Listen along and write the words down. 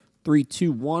3,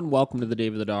 2, 1. Welcome to the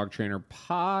Dave the Dog Trainer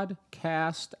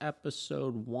podcast,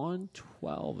 episode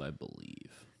 112, I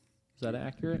believe. Is that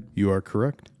accurate? You are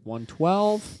correct.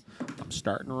 112. I'm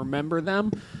starting to remember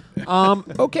them.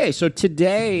 Okay, so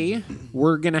today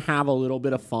we're going to have a little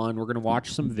bit of fun. We're going to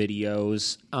watch some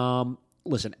videos.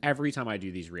 Listen, every time I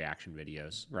do these reaction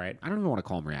videos, right? I don't even want to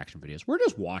call them reaction videos. We're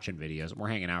just watching videos and we're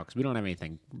hanging out because we don't have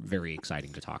anything very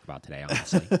exciting to talk about today,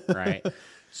 honestly, right?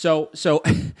 So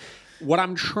what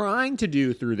I'm trying to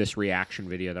do through this reaction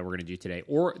video that we're going to do today,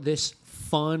 or this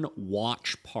fun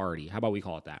watch party, how about we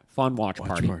call it that? Fun watch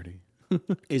party.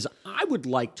 Is I would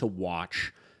like to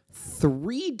watch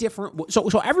 3 different...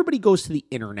 So everybody goes to the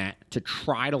internet to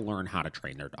try to learn how to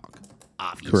train their dog.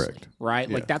 Obviously. Correct. Right?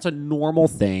 Yeah. Like, that's a normal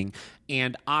thing.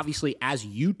 And obviously, as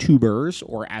YouTubers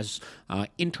or as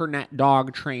internet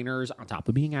dog trainers, on top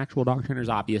of being actual dog trainers,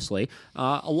 obviously,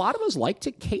 a lot of us like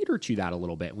to cater to that a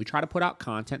little bit. And we try to put out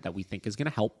content that we think is going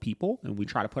to help people. And we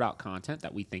try to put out content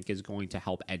that we think is going to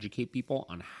help educate people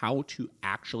on how to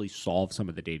actually solve some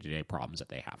of the day-to-day problems that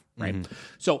they have. Right? Mm-hmm.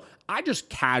 So I just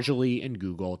casually in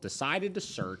Google decided to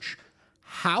search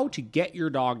how to get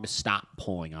your dog to stop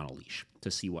pulling on a leash, to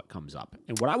see what comes up.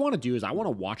 And what I want to do is I want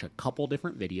to watch a couple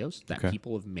different videos that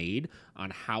people have made on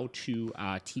how to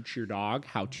teach your dog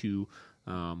how to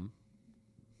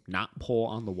not pull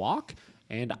on the walk.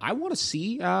 And I want to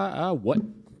see what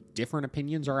different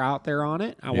opinions are out there on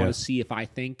it. I want to see if I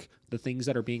think the things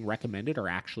that are being recommended are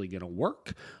actually going to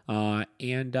work,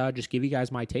 and just give you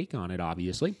guys my take on it,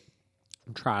 obviously.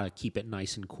 I'm trying to keep it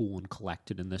nice and cool and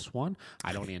collected in this one.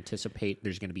 I don't anticipate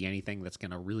there's going to be anything that's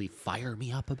going to really fire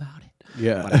me up about it.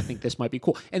 Yeah. But I think this might be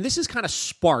cool. And this is kind of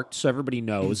sparked, so everybody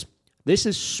knows, this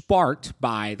is sparked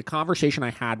by the conversation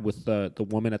I had with the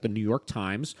woman at the New York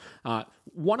Times.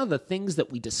 One of the things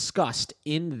that we discussed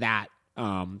in that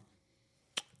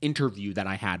interview that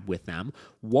I had with them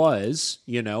was,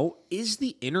 is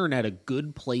the internet a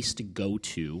good place to go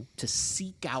to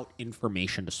seek out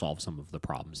information to solve some of the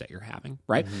problems that you're having,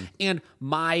 right? Mm-hmm. And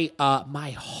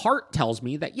my heart tells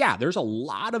me that, there's a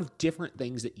lot of different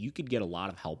things that you could get a lot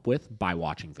of help with by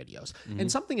watching videos. Mm-hmm.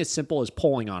 And something as simple as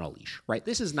pulling on a leash, right?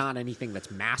 This is not anything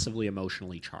that's massively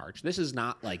emotionally charged. This is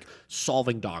not like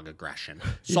solving dog aggression,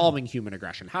 solving human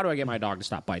aggression. How do I get my dog to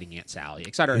stop biting Aunt Sally,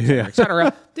 et cetera, et cetera, et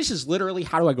cetera. This is literally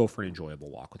how do I go for an enjoyable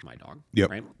walk with my dog,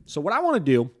 right? So what I want to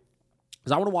do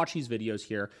is I want to watch these videos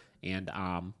here and,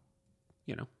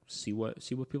 see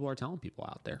what people are telling people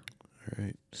out there. All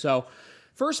right. So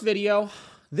first video,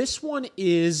 this one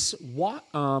is what,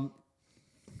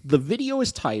 the video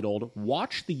is titled,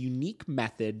 Watch the Unique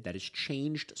Method That Has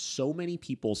Changed So Many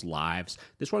People's Lives.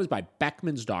 This one is by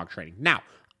Beckman's Dog Training. Now,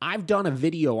 I've done a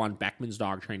video on Beckman's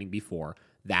Dog Training before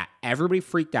that everybody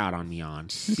freaked out on me on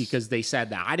because they said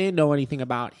that I didn't know anything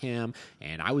about him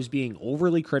and I was being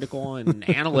overly critical and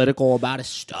analytical about his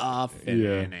stuff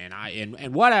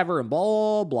and whatever and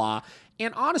blah, blah.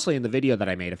 And honestly, in the video that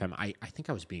I made of him, I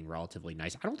think I was being relatively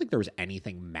nice. I don't think there was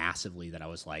anything massively that I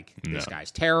was like, this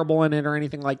guy's terrible in it or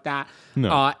anything like that.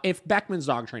 No. If Beckman's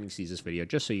Dog Training sees this video,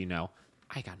 just so you know,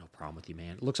 I got no problem with you,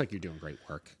 man. It looks like you're doing great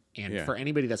work. And for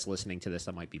anybody that's listening to this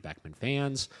that might be Beckman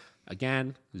fans,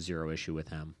 again, zero issue with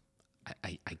him.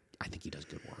 I think he does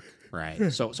good work,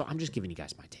 right? So I'm just giving you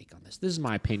guys my take on this. This is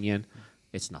my opinion.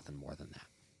 It's nothing more than that.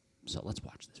 So let's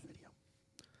watch this video.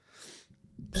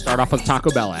 Start off with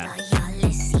Taco Bell ad. All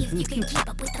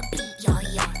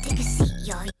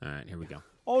right, here we go.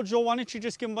 Oh, Joel, why don't you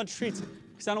just give him a bunch of treats?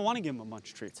 Because I don't want to give him a bunch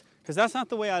of treats. Because that's not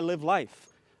the way I live life.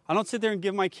 I don't sit there and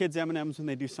give my kids M&Ms when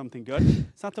they do something good.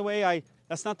 That's not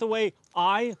the way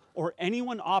I or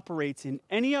anyone operates in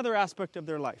any other aspect of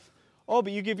their life. Oh,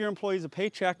 but you give your employees a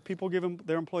paycheck. People give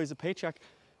their employees a paycheck.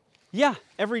 Yeah,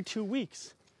 every 2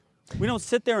 weeks. We don't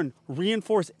sit there and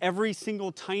reinforce every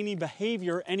single tiny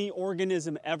behavior any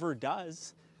organism ever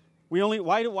does.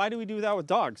 Why do we do that with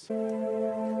dogs? All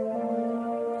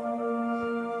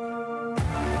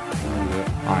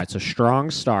right, so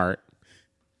strong start.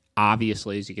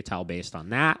 Obviously, as you can tell based on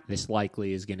that, this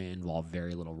likely is going to involve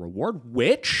very little reward,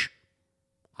 which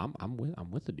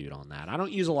I'm with the dude on that. I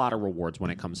don't use a lot of rewards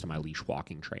when it comes to my leash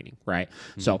walking training, right?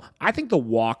 Mm-hmm. So I think the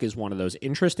walk is one of those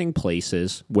interesting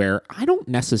places where I don't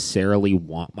necessarily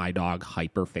want my dog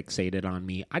hyper fixated on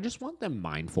me. I just want them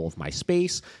mindful of my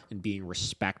space and being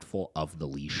respectful of the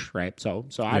leash, right? So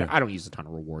I don't use a ton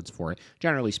of rewards for it.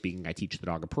 Generally speaking, I teach the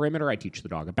dog a perimeter, I teach the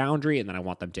dog a boundary, and then I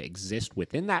want them to exist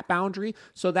within that boundary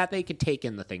so that they can take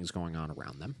in the things going on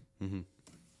around them. Mm-hmm.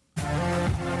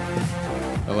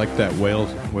 I like that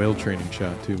whale training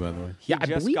shot too, by the way. Yeah, I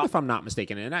just believe, got- if I'm not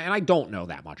mistaken, and I don't know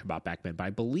that much about Beckman, but I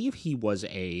believe he was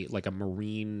a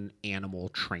marine animal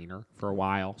trainer for a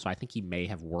while. So I think he may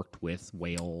have worked with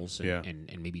whales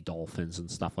and maybe dolphins and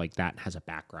stuff like that, and has a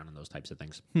background in those types of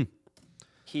things.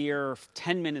 Here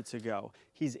 10 minutes ago.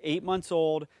 He's 8 months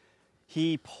old.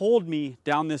 He pulled me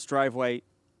down this driveway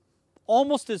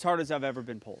almost as hard as I've ever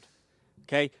been pulled.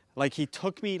 Okay? Like he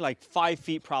took me like 5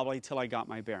 feet probably till I got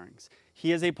my bearings.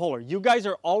 He is a puller. You guys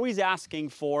are always asking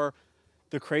for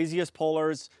the craziest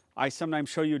pullers. I sometimes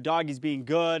show you a dog, he's being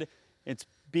good. It's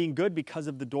being good because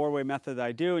of the doorway method that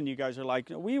I do, and you guys are like,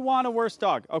 we want a worse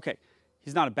dog. Okay,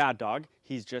 he's not a bad dog.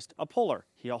 He's just a puller.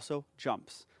 He also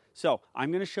jumps. So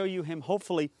I'm going to show you him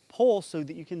hopefully pull so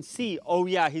that you can see, oh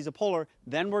yeah, he's a puller.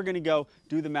 Then we're going to go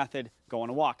do the method, go on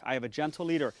a walk. I have a gentle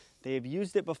leader. They have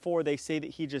used it before. They say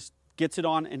that he just gets it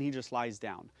on and he just lies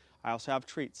down. I also have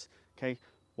treats, okay?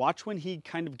 Watch when he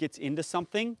kind of gets into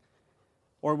something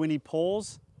or when he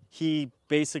pulls, he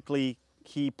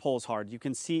pulls hard. You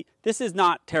can see, this is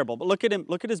not terrible, but look at him,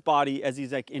 look at his body as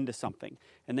he's like into something.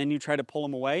 And then you try to pull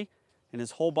him away and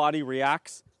his whole body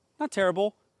reacts. Not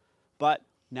terrible, but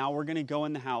now we're gonna go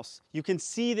in the house. You can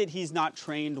see that he's not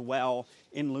trained well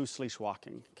in loose leash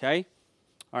walking, okay?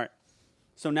 All right,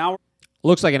 so now.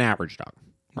 Looks like an average dog,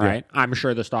 right? Yeah. I'm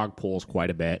sure this dog pulls quite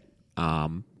a bit,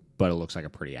 but it looks like a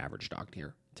pretty average dog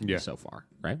here to me so far,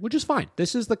 right? Which is fine.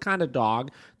 This is the kind of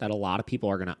dog that a lot of people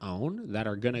are going to own, that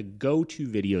are going to go to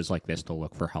videos like this to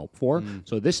look for help for.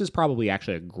 So this is probably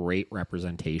actually a great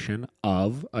representation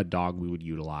of a dog we would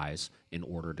utilize in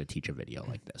order to teach a video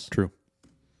like this. True.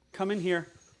 Come in here.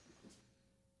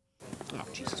 Oh,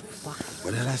 Jesus. Fuck.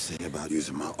 What did I say about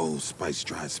using my old Spice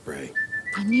Dry spray?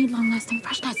 I need long-lasting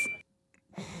freshness.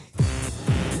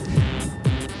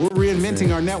 We're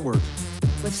reinventing our network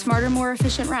With smarter, more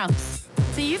efficient routes.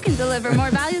 So you can deliver more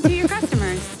value to your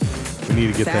customers. We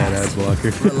need to get that ad Fast,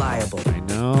 blocker. reliable, I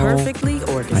know. perfectly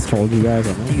I orchestrated. told you guys.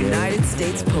 I'm The United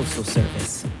States Postal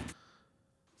Service.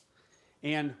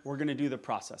 And we're gonna do the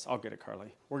process. I'll get it,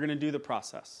 Carly. We're gonna do the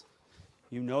process.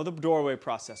 You know the doorway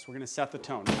process. We're gonna set the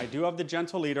tone. I do have the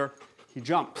gentle leader. He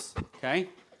jumps, okay?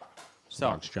 So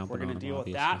Dog's jumping we're gonna on him, deal with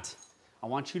obviously. that. I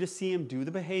want you to see him do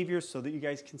the behaviors so that you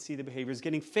guys can see the behaviors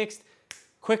getting fixed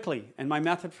quickly. And my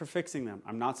method for fixing them.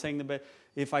 I'm not saying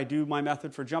if I do my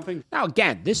method for jumping. Now,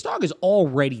 again, this dog is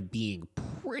already being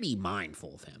pretty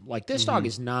mindful of him. Like, this dog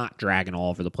is not dragging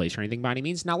all over the place or anything by any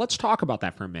means. Now, let's talk about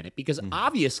that for a minute, because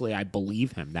obviously I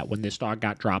believe him that when this dog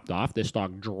got dropped off, this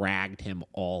dog dragged him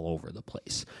all over the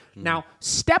place. Now,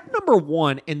 step number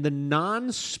one in the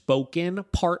non-spoken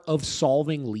part of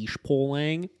solving leash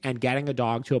pulling and getting a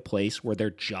dog to a place where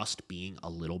they're just being a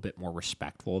little bit more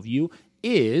respectful of you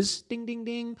is, ding, ding,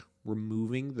 ding,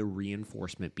 removing the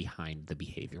reinforcement behind the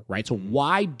behavior, right? So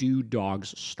why do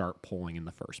dogs start pulling in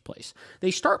the first place? They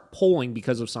start pulling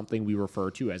because of something we refer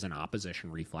to as an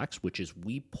opposition reflex, which is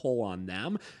we pull on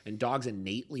them, and dogs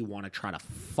innately want to try to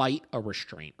fight a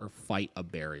restraint or fight a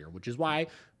barrier, which is why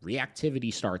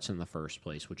reactivity starts in the first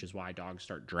place, which is why dogs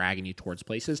start dragging you towards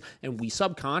places, and we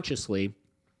subconsciously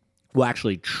will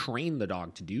actually train the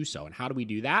dog to do so. And how do we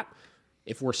do that?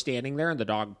 If we're standing there and the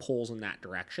dog pulls in that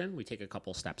direction, we take a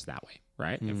couple steps that way,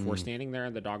 right? If we're standing there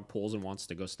and the dog pulls and wants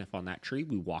to go sniff on that tree,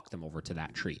 we walk them over to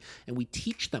that tree. And we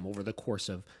teach them over the course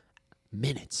of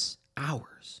minutes,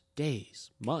 hours,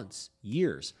 days, months,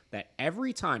 years, that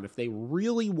every time, if they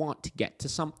really want to get to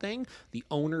something, the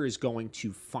owner is going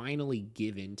to finally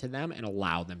give in to them and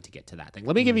allow them to get to that thing.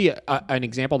 Let me give you an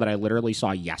example that I literally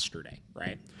saw yesterday,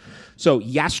 right? So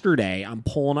yesterday, I'm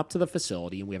pulling up to the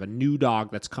facility, and we have a new dog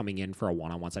that's coming in for a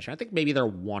one-on-one session. I think maybe they're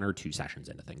 1 or 2 sessions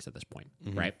into things at this point,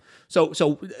 right?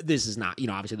 So this is not,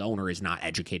 obviously the owner is not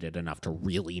educated enough to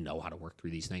really know how to work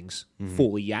through these things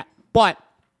fully yet, but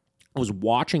I was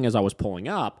watching as I was pulling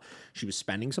up. She was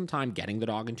spending some time getting the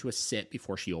dog into a sit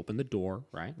before she opened the door,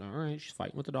 right? All right, she's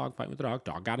fighting with the dog.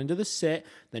 Dog got into the sit.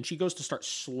 Then she goes to start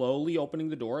slowly opening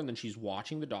the door, and then she's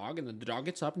watching the dog, and then the dog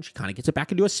gets up, and she kind of gets it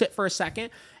back into a sit for a second,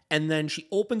 and then she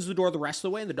opens the door the rest of the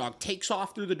way, and the dog takes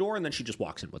off through the door, and then she just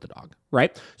walks in with the dog,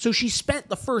 right? So she spent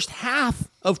the first half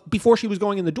of, before she was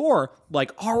going in the door,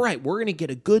 like, all right, we're going to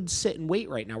get a good sit and wait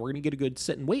right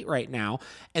now.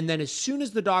 And then as soon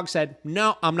as the dog said,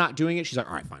 no, I'm not doing it, she's like,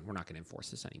 all right, fine, we're not going to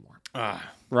enforce this anymore.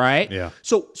 Right? Yeah.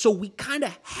 So we kind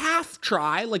of half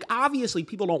try. Like, obviously,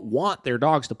 people don't want their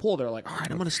dogs to pull. They're like, all right,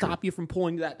 I'm going to stop you from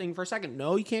pulling that thing for a second.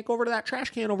 No, you can't go over to that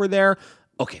trash can over there.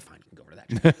 Okay, fine, you can go over to that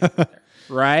trash can over there.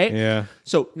 Right? Yeah.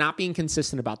 So not being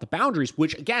consistent about the boundaries,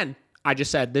 which, again, I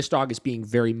just said this dog is being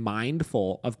very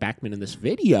mindful of Beckman in this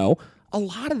video. a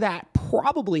lot of that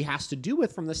probably has to do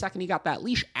with from the second he got that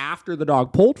leash after the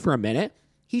dog pulled for a minute,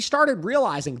 he started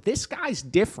realizing this guy's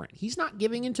different. He's not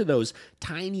giving into those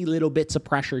tiny little bits of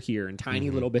pressure here and tiny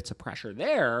little bits of pressure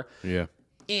there. Yeah.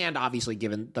 And obviously,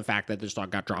 given the fact that this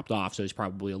dog got dropped off, so he's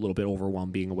probably a little bit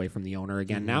overwhelmed being away from the owner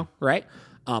again now, right?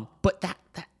 But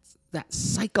that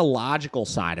psychological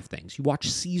side of things, you watch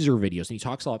Caesar videos and he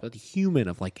talks a lot about the human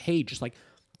of like, hey,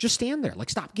 just stand there, like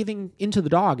stop giving into the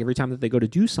dog every time that they go to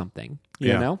do something,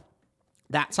 you know?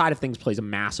 That side of things plays a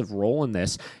massive role in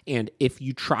this. And if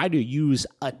you try to use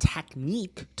a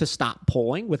technique to stop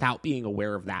pulling without being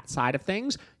aware of that side of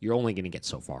things, you're only going to get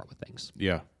so far with things.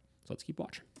 Yeah. So let's keep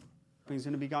watching. Everything's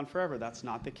going to be gone forever. That's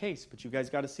not the case, but you guys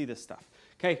got to see this stuff.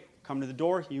 Okay, come to the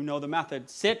door. You know the method.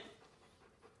 Sit.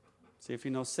 See if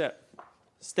you know sit.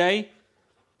 Stay.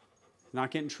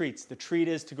 Not getting treats. The treat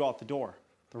is to go out the door.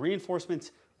 The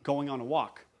reinforcement's going on a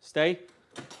walk. Stay.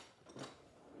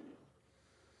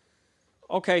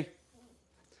 Okay.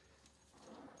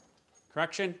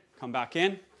 Correction. Come back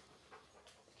in.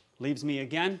 Leaves me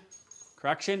again.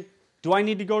 Correction. Do I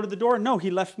need to go to the door? No, he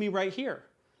left me right here.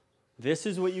 This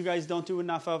is what you guys don't do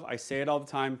enough of. I say it all the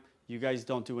time. You guys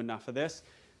don't do enough of this.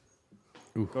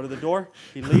 Ooh. Go to the door.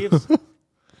 He leaves.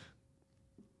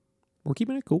 We're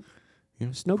keeping it cool. Yeah,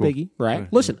 it's no cool. biggie, right? Yeah.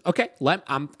 Listen, okay,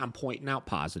 I'm pointing out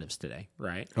positives today,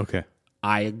 right? Okay.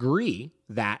 I agree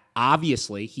that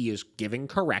obviously he is giving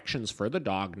corrections for the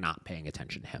dog not paying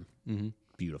attention to him. Mm-hmm.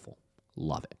 Beautiful.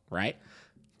 Love it, right?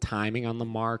 Timing on the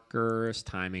markers,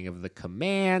 timing of the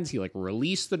commands. He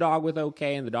released the dog with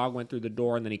okay, and the dog went through the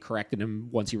door, and then he corrected him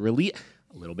once he released.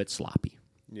 A little bit sloppy.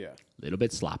 Yeah. A little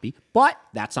bit sloppy. But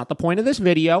that's not the point of this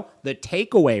video. The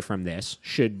takeaway from this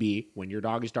should be when your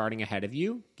dog is darting ahead of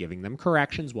you, giving them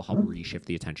corrections will help reshift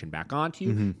the attention back onto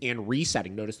you and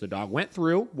resetting. Notice the dog went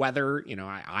through, whether,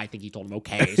 I think he told him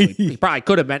okay, so he probably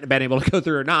could have been able to go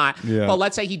through or not. Yeah. But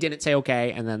let's say he didn't say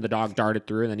okay, and then the dog darted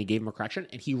through, and then he gave him a correction,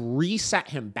 and he reset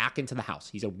him back into the house.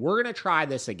 He said, we're going to try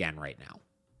this again right now.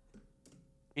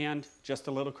 And just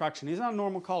a little correction. He's on a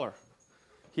normal collar.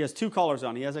 He has two collars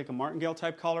on. He has a martingale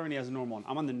type collar, and he has a normal one.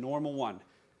 I'm on the normal one.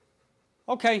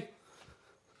 Okay.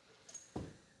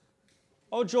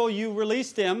 Oh, Joel, you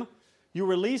released him. You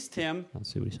released him.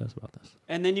 Let's see what he says about this.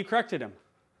 And then you corrected him.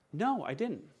 No, I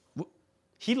didn't.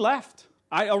 He left.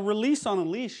 A release on a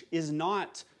leash is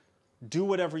not do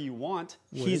whatever you want.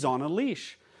 He's on a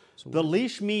leash. So the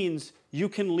leash means you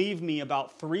can leave me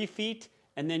about 3 feet,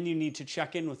 and then you need to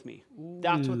check in with me.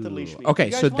 That's what the leash means.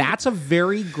 Okay, so that's a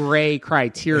very gray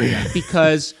criteria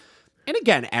because, and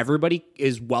again, everybody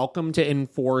is welcome to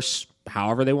enforce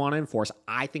however they want to enforce.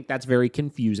 I think that's very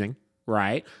confusing,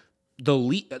 right?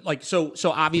 So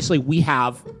obviously we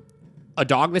have a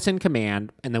dog that's in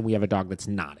command, and then we have a dog that's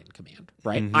not in command,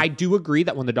 right? I do agree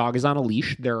that when the dog is on a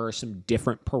leash, there are some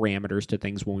different parameters to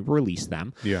things when we release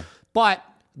them. Yeah. But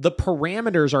the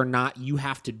parameters are not you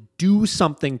have to do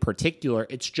something particular.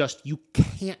 It's just you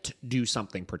can't do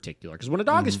something particular. Because when a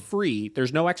dog is free,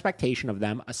 there's no expectation of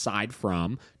them aside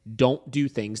from don't do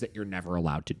things that you're never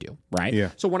allowed to do, right?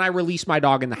 Yeah. So when I release my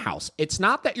dog in the house, it's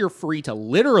not that you're free to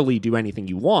literally do anything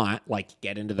you want, like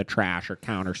get into the trash or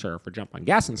counter surf or jump on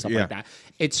gas and stuff like that.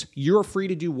 It's you're free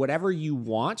to do whatever you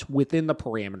want within the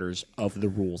parameters of the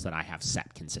rules that I have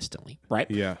set consistently, right?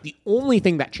 Yeah. The only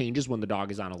thing that changes when the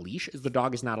dog is on a leash is the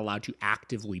dog is not allowed to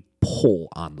actively pull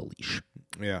on the leash.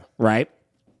 Yeah. Right?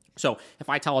 So if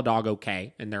I tell a dog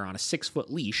okay and they're on a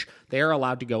 6-foot leash, they are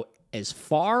allowed to go as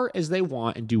far as they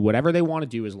want and do whatever they want to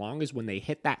do as long as when they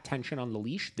hit that tension on the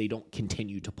leash, they don't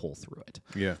continue to pull through it.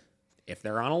 Yeah. If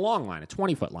they're on a long line, a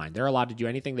 20-foot line, they're allowed to do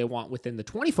anything they want within the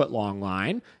 20-foot long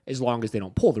line as long as they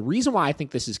don't pull. The reason why I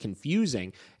think this is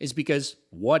confusing is because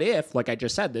what if, like I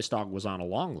just said, this dog was on a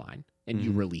long line and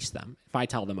you release them? If I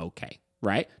tell them okay,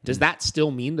 right? Does that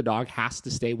still mean the dog has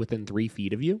to stay within 3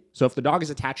 feet of you? So if the dog is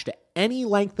attached to any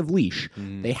length of leash,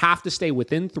 they have to stay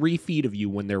within 3 feet of you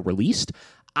when they're released.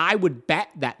 I would bet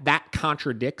that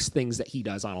contradicts things that he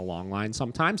does on a long line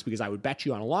sometimes, because I would bet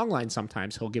you on a long line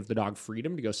sometimes he'll give the dog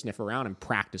freedom to go sniff around and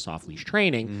practice off-leash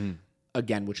training,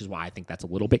 again, which is why I think that's a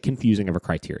little bit confusing of a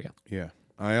criteria. Yeah.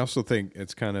 I also think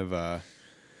it's kind of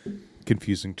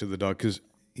confusing to the dog because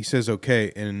he says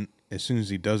okay, and as soon as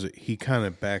he does it, he kind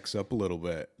of backs up a little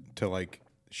bit to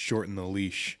shorten the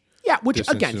leash. Yeah, which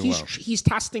again, he's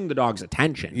testing the dog's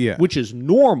attention, which is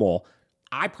normal.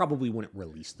 I probably wouldn't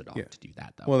release the dog to do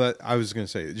that, though. Well, I was going to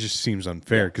say, it just seems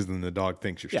unfair because then the dog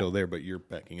thinks you're still there, but you're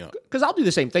backing up. Because I'll do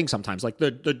the same thing sometimes, like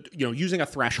using a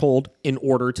threshold in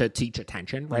order to teach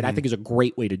attention, right? I think is a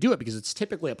great way to do it because it's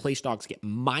typically a place dogs get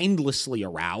mindlessly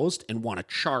aroused and want to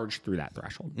charge through that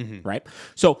threshold, right?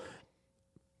 So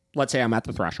let's say I'm at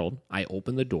the threshold, I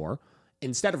open the door.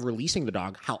 Instead of releasing the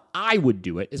dog, how I would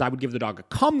do it is I would give the dog a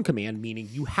come command, meaning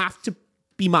you have to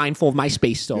be mindful of my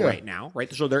space still right now,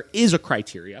 right? So there is a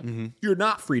criteria. You're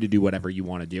not free to do whatever you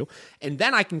want to do. And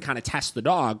then I can kind of test the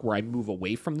dog where I move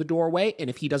away from the doorway. And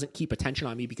if he doesn't keep attention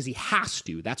on me because he has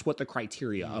to, that's what the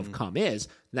criteria of come is,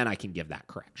 then I can give that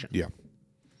correction. Yeah.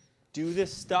 Do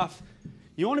this stuff.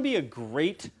 You want to be a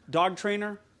great dog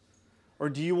trainer, or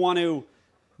do you want to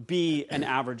be an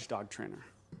average dog trainer?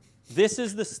 This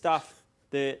is the stuff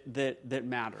that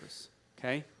matters,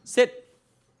 okay? Sit.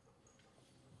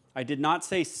 I did not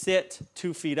say sit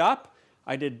 2 feet up.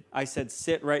 I said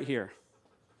sit right here.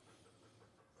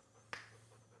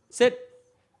 Sit.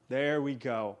 There we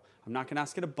go. I'm not going to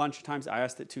ask it a bunch of times. I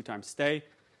asked it 2 times. Stay.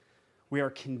 We are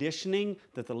conditioning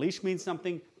that the leash means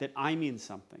something, that I mean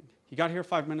something. You got here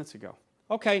 5 minutes ago.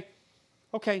 Okay.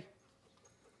 Okay.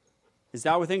 Is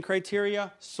that within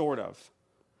criteria? Sort of.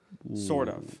 Sort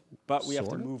of. But we have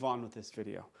to move on with this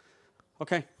video.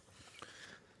 Okay.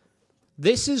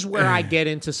 This is where I get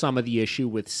into some of the issue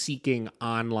with seeking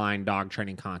online dog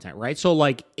training content, right? So,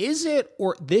 like, is it,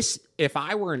 or this, if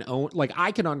I were an own, like,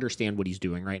 I can understand what he's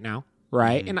doing right now,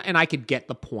 right? And I could get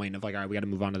the point of, like, all right, we got to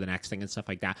move on to the next thing and stuff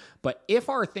like that. But if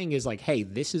our thing is like, hey,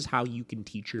 this is how you can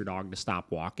teach your dog to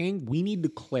stop walking, we need to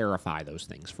clarify those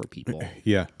things for people.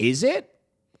 Yeah. Is it,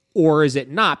 or is it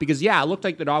not? Because, yeah, it looked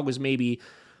like the dog was maybe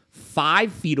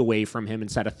 5 feet away from him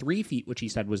instead of 3 feet, which he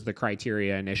said was the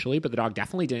criteria initially, but the dog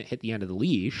definitely didn't hit the end of the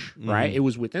leash, right? It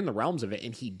was within the realms of it,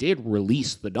 and he did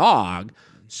release the dog.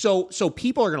 So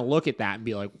people are going to look at that and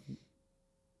be like,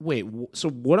 wait, so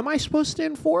what am I supposed to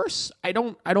enforce? I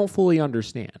don't fully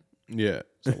understand. Yeah.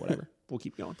 So whatever. We'll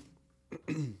keep going.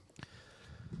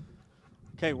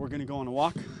 Okay, we're going to go on a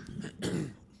walk.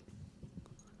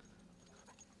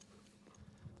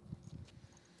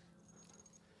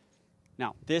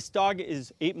 Now, this dog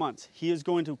is 8 months. He is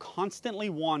going to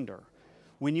constantly wander.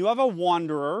 When you have a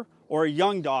wanderer or a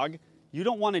young dog, you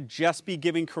don't want to just be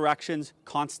giving corrections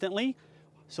constantly.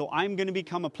 So I'm going to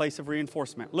become a place of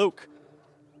reinforcement. Luke.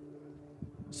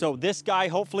 So this guy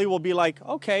hopefully will be like,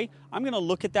 okay, I'm going to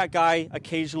look at that guy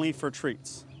occasionally for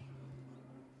treats.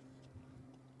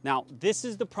 Now, this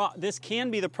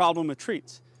can be the problem with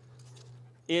treats,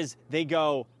 is they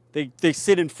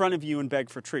sit in front of you and beg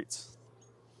for treats.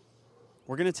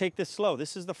 We're going to take this slow.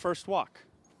 This is the first walk.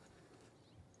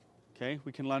 Okay,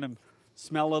 we can let him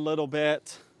smell a little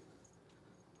bit.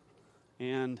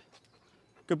 And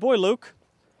good boy, Luke.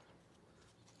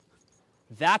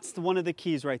 That's one of the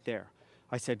keys right there.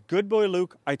 I said, good boy,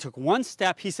 Luke. I took one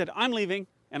step. He said, I'm leaving,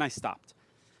 and I stopped.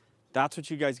 That's what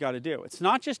you guys got to do. It's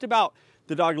not just about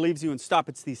the dog leaves you and stop.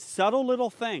 It's these subtle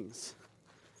little things.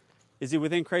 Is he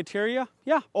within criteria?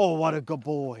 Yeah. Oh, what a good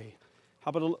boy. How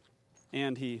about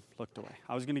and he looked away.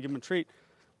 I was going to give him a treat.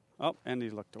 Oh, and he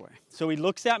looked away. So he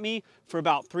looks at me for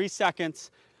about 3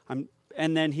 seconds,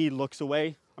 and then he looks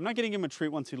away. I'm not getting him a treat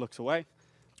once he looks away.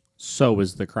 So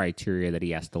is the criteria that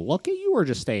he has to look at you or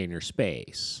just stay in your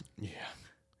space? Yeah.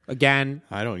 Again,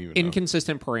 I don't even know.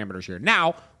 Inconsistent parameters here.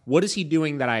 Now, what is he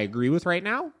doing that I agree with right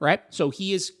now, right? So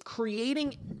he is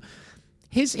creating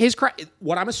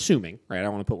what I'm assuming, right? I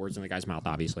don't want to put words in the guy's mouth,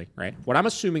 obviously, right? What I'm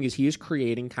assuming is he is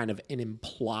creating kind of an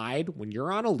implied, when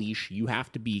you're on a leash, you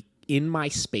have to be in my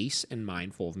space and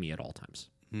mindful of me at all times,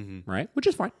 right? Which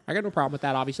is fine. I got no problem with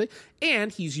that, obviously.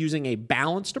 And he's using a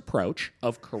balanced approach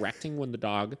of correcting when the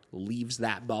dog leaves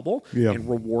that bubble and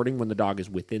rewarding when the dog is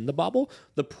within the bubble.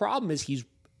 The problem is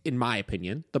in my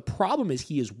opinion, the problem is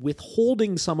he is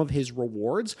withholding some of his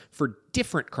rewards for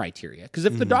different criteria. Because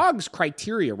if the dog's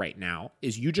criteria right now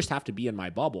is you just have to be in my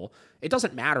bubble, it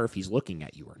doesn't matter if he's looking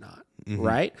at you or not,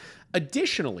 right?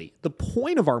 Additionally, the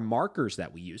point of our markers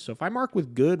that we use, so if I mark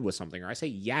with good with something, or I say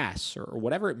yes, or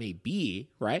whatever it may be,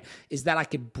 right, is that I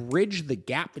could bridge the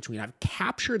gap between, I've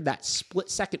captured that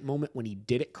split-second moment when he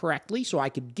did it correctly, so I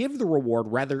could give the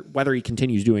reward whether he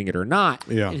continues doing it or not,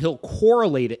 and he'll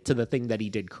correlate it to the thing that he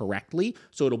did correctly,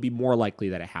 so it'll be more likely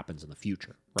that it happens in the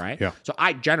future, right? Yeah. So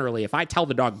I generally, if I tell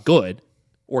the dog good,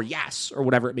 or yes, or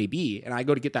whatever it may be, and I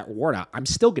go to get that reward out, I'm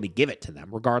still going to give it to them,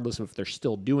 regardless of if they're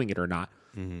still doing it or not,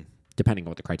 depending on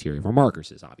what the criteria of our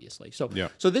markers is, obviously. So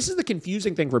this is the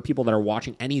confusing thing for people that are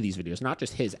watching any of these videos, not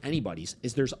just anybody's,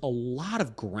 is there's a lot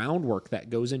of groundwork that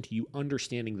goes into you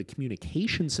understanding the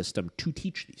communication system to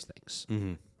teach these things.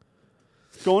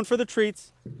 Going for the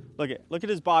treats. Look at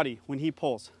his body when he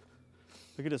pulls.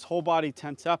 Look at his whole body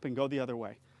tense up and go the other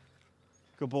way.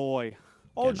 Good boy.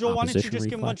 Oh, Joel, why don't you just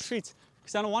give him a bunch of treats?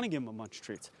 Because I don't want to give him a bunch of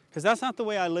treats. Because that's not the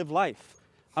way I live life.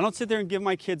 I don't sit there and give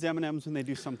my kids M&Ms when they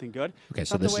do something good. Okay, That's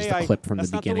so not this way is the clip from the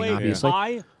that's not beginning, way obviously.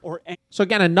 I or any So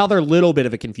again, another little bit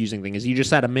of a confusing thing is you just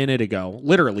said a minute ago,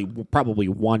 literally probably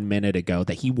 1 minute ago,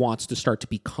 that he wants to start to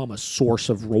become a source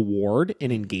of reward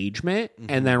and engagement,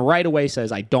 and then right away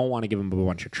says, "I don't want to give him a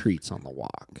bunch of treats on the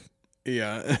walk."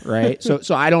 Yeah. Right? So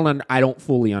I don't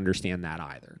fully understand that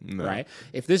either. Right?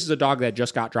 If this is a dog that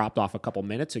just got dropped off a couple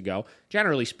minutes ago,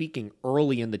 generally speaking,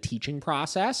 early in the teaching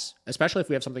process, especially if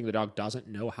we have something the dog doesn't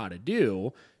know how to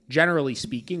do, generally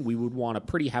speaking, we would want to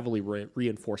pretty heavily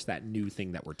reinforce that new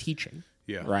thing that we're teaching.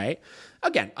 Yeah. Right?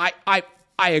 Again, I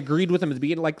agreed with him at the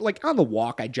beginning. Like on the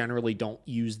walk, I generally don't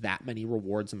use that many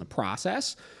rewards in the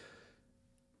process.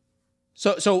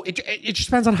 So it just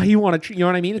depends on how you want to, you know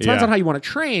what I mean? It depends on how you want to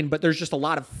train, but there's just a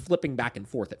lot of flipping back and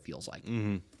forth, it feels like.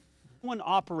 one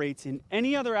operates in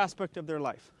any other aspect of their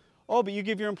life. Oh, but you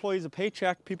give your employees a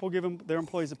paycheck. People give their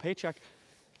employees a paycheck.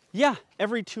 Yeah,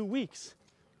 every 2 weeks.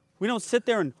 We don't sit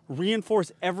there and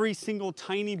reinforce every single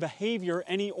tiny behavior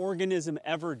any organism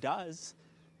ever does.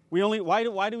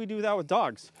 Why do we do that with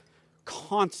dogs?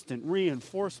 Constant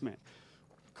reinforcement.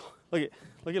 Look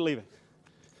at leaving.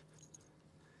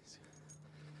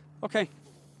 Okay,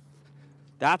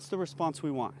 that's the response we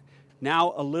want.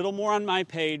 Now a little more on my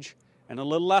page and a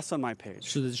little less on my page.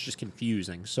 So this is just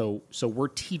confusing. So we're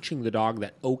teaching the dog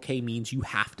that okay means you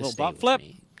have to Little stay butt with flip.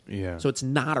 me. Yeah. So it's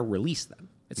not a release then.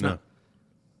 It's No. not.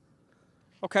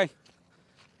 Okay.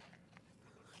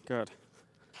 Good.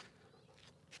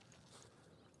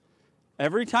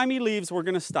 Every time he leaves, we're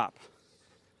going to stop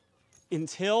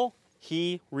until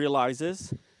he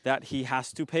realizes that he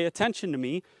has to pay attention to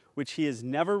me, which he has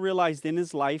never realized in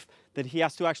his life, that he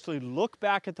has to actually look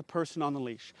back at the person on the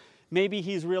leash. Maybe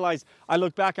he's realized, I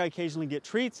look back, I occasionally get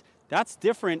treats. That's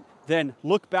different than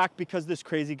look back because this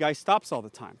crazy guy stops all the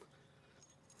time.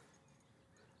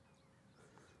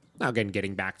 Now again,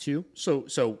 getting back to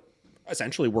so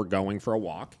essentially we're going for a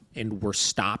walk and we're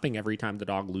stopping every time the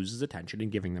dog loses attention and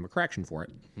giving them a correction for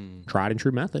it. Tried and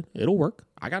true method. It'll work.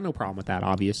 I got no problem with that,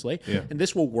 obviously. Yeah. And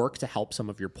this will work to help some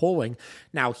of your pulling.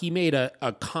 Now, he made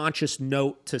a conscious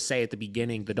note to say at the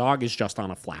beginning, the dog is just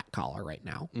on a flat collar right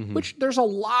now, which there's a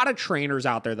lot of trainers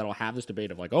out there that'll have this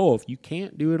debate of like, oh, if you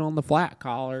can't do it on the flat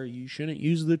collar, you shouldn't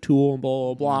use the tool and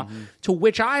blah, blah, blah. To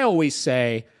which I always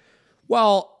say,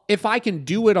 well, if I can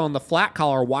do it on the flat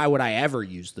collar, why would I ever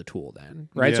use the tool then?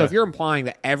 Right? So Yeah. if you're implying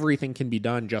that everything can be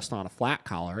done just on a flat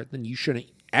collar, then you shouldn't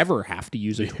ever have to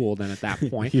use a tool then at that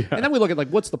point. And then we look at like,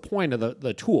 what's the point of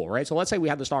the tool, right? So let's say we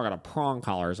had this dog on a prong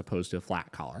collar as opposed to a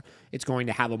flat collar. It's going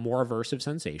to have a more aversive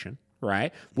sensation,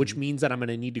 right? Which means that I'm going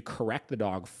to need to correct the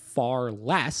dog far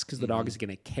less because the dog is going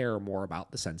to care more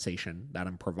about the sensation that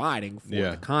I'm providing for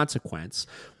Yeah. the consequence,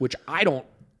 which I don't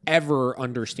ever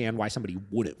understand why somebody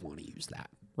wouldn't want to use that.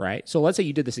 Right? So let's say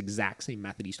you did this exact same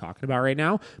method he's talking about right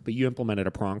now, but you implemented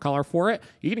a prong collar for it.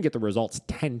 You're going to get the results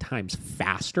 10 times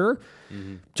faster,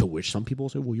 to which some people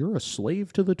say, well, you're a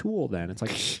slave to the tool then. It's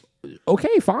like,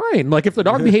 okay, fine. Like if the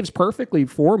dog behaves perfectly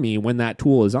for me when that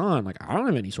tool is on, like I don't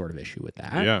have any sort of issue with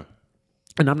that. Yeah.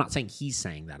 And I'm not saying he's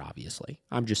saying that, obviously.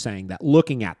 I'm just saying that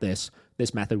looking at this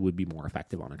method would be more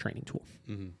effective on a training tool.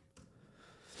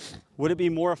 Would it be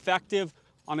more effective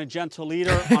on a gentle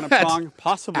leader, on a prong?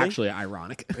 Possibly. Actually,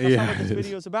 ironic. That's not what this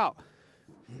video is about.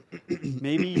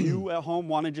 Maybe you at home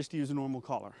want to just use a normal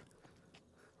collar.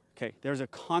 Okay, there's a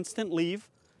constant leave.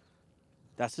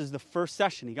 This is the first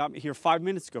session. He got me here 5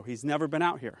 minutes ago. He's never been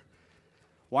out here.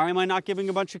 Why am I not giving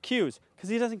a bunch of cues? Because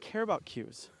he doesn't care about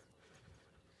cues.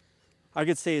 I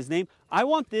could say his name. I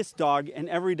want this dog and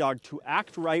every dog to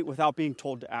act right without being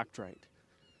told to act right.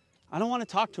 I don't want to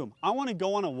talk to him. I want to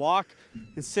go on a walk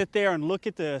and sit there and look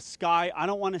at the sky. I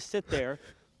don't want to sit there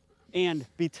and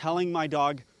be telling my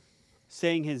dog,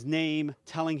 saying his name,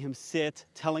 telling him sit,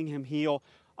 telling him heel.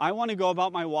 I want to go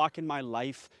about my walk in my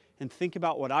life and think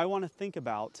about what I want to think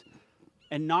about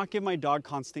and not give my dog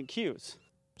constant cues.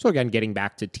 So again, getting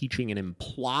back to teaching an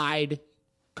implied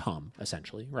come,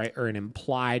 essentially, right? Or an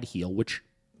implied heel, which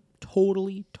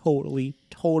totally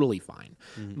fine.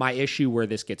 My issue where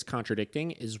this gets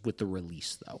contradicting is with the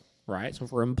release, though, right? So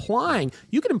if we're implying,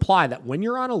 you can imply that when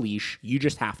you're on a leash, you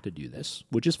just have to do this,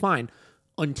 which is fine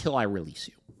until I release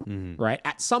you, right?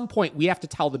 At some point, we have to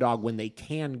tell the dog when they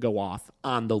can go off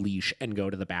on the leash and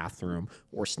go to the bathroom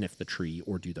or sniff the tree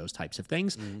or do those types of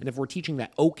things. And if we're teaching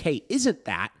that okay isn't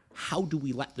that, how do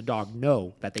we let the dog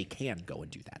know that they can go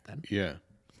and do that then? Yeah.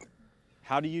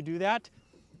 How do you do that?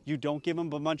 You don't give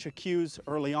them a bunch of cues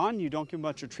early on. You don't give them a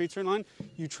bunch of treats early on.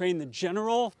 You train the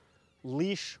general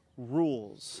leash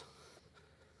rules.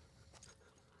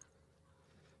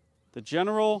 The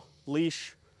general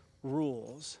leash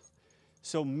rules.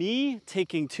 So me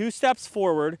taking 2 steps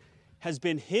forward has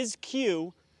been his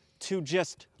cue to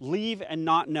just leave and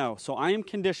not know. So I am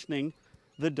conditioning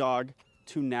the dog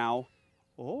to now,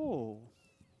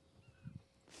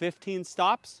 15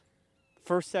 stops,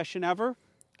 first session ever.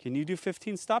 Can you do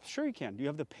 15 stops? Sure you can. Do you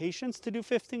have the patience to do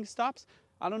 15 stops?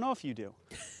 I don't know if you do.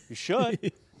 You should.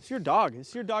 It's your dog.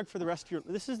 It's your dog for the rest of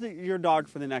your dog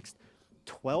for the next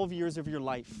 12 years of your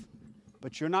life.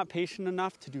 But you're not patient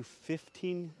enough to do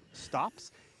 15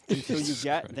 stops until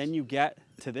you get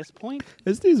to this point.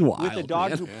 This dude's wild. With the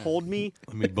dog man. who pulled me.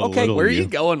 Let me Okay, belittle where are you. you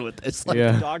going with this? Like,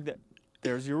 Yeah. The dog that,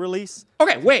 there's your release.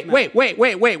 Okay,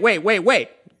 wait.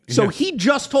 So he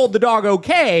just told the dog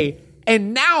okay,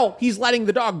 and now he's letting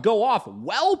the dog go off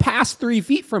well past 3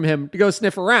 feet from him to go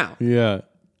sniff around. Yeah.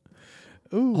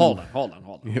 Hold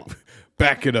on.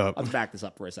 Back it up. Let's back this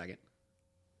up for a second.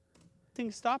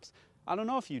 15 stops? I don't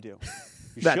know if you do.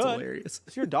 You That's should. hilarious.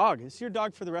 It's your dog. It's your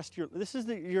dog for the rest of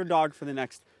your dog for the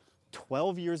next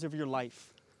 12 years of your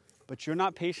life. But you're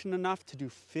not patient enough to do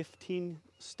 15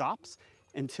 stops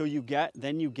until you get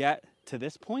to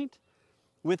this point.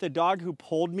 With a dog who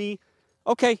pulled me,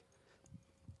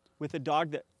 with a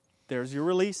dog that, there's your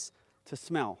release to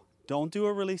smell. Don't do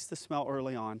a release to smell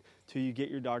early on till you get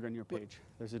your dog on your page.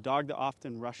 There's a dog that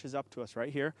often rushes up to us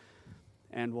right here,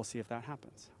 and we'll see if that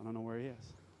happens. I don't know where he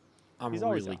is. I'm He's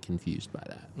always really out. confused by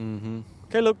that.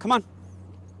 Okay, Luke, come on.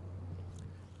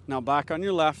 Now back on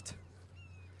your left.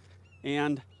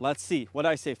 And let's see. What did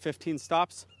I say? 15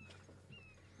 stops?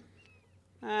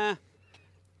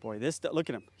 Boy, look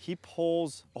at him. He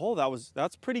pulls.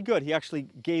 That's pretty good. He actually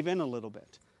gave in a little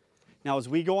bit. Now, as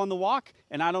we go on the walk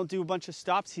and I don't do a bunch of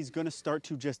stops, he's going to start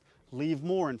to just leave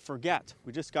more and forget.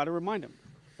 We just got to remind him.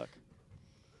 Look.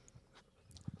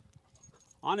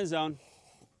 On his own.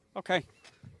 Okay.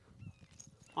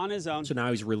 On his own. So now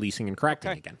he's releasing and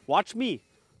correcting Okay. again. Watch me.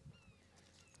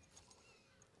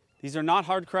 These are not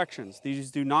hard corrections.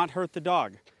 These do not hurt the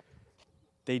dog.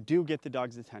 They do get the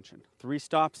dog's attention. 3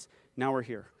 stops. Now we're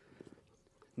here.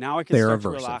 Now I can They're start to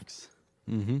aversive. relax.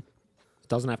 It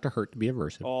doesn't have to hurt to be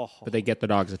aversive. Oh. But they get the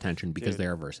dog's attention because Dude,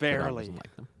 they're aversive. The dog barely. doesn't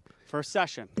like them. First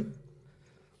session.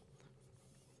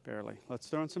 Barely. Let's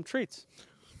throw in some treats.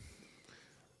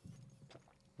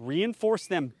 Reinforce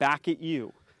them back at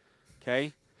you.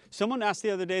 Okay? Someone asked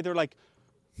the other day, they're like,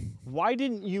 why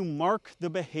didn't you mark the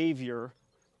behavior?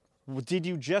 Did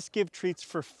you just give treats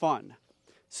for fun?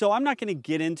 So I'm not going to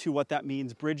get into what that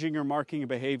means, bridging or marking a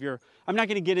behavior. I'm not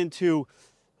going to get into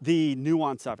the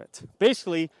nuance of it.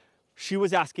 Basically, she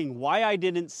was asking why I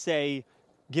didn't say,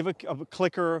 give a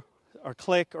clicker or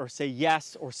click or say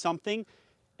yes or something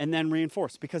and then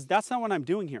reinforce, because that's not what I'm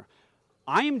doing here.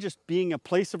 I am just being a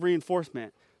place of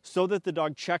reinforcement so that the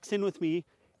dog checks in with me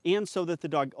and so that the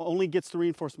dog only gets the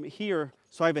reinforcement here.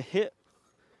 So I have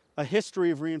a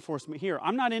history of reinforcement here.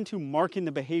 I'm not into marking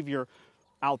the behavior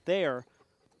out there.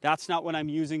 That's not what I'm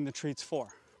using the treats for.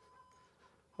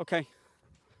 Okay.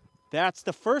 That's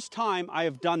the first time I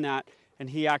have done that and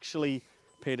he actually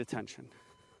paid attention.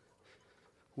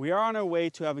 We are on our way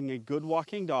to having a good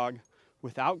walking dog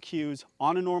without cues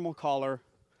on a normal collar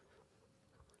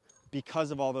because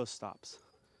of all those stops.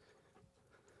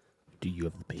 Do you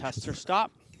have the patience? Tester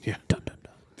stop, Yeah. Dun, dun,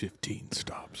 dun. 15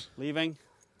 stops. leaving.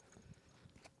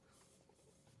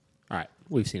 All right.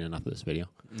 We've seen enough of this video.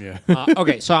 Yeah.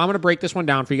 Okay, so I'm going to break this one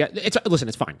down for you guys. Listen,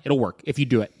 it's fine. It'll work if you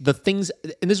do it. The things,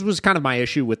 and this was kind of my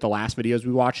issue with the last videos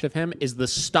we watched of him, is the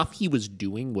stuff he was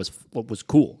doing was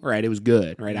cool, right? It was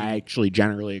good, right? I actually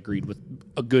generally agreed with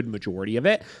a good majority of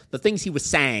it. The things he was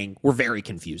saying were very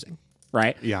confusing,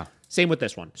 right? Yeah. Same with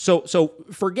this one. So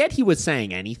forget he was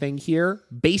saying anything here.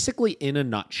 Basically, in a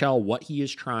nutshell, what he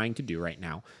is trying to do right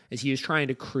now is he is trying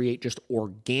to create just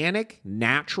organic,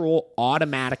 natural,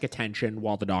 automatic attention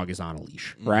while the dog is on a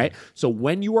leash, right? So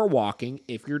when you are walking,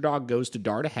 if your dog goes to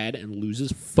dart ahead and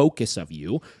loses focus of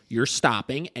you, you're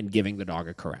stopping and giving the dog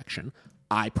a correction.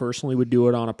 I personally would do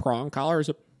it on a prong collar as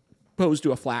opposed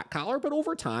to a flat collar, but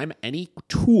over time, any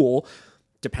tool,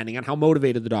 depending on how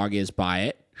motivated the dog is by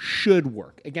it, should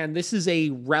work. Again, this is a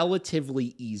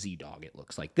relatively easy dog, it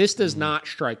looks like. This does not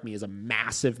strike me as a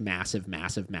massive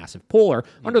puller.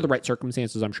 Under the right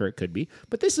circumstances, I'm sure it could be.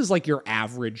 But this is like your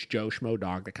average Joe Schmo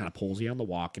dog that kind of pulls you on the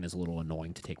walk and is a little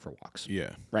annoying to take for walks.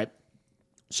 Yeah. Right?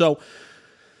 So,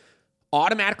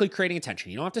 automatically creating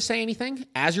attention. You don't have to say anything.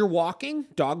 As you're walking,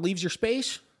 dog leaves your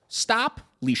space, stop,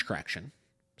 leash correction.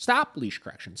 Stop, leash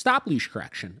correction. Stop, leash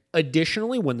correction.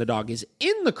 Additionally, when the dog is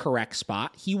in the correct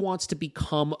spot, he wants to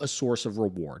become a source of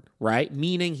reward, right?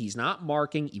 Meaning he's not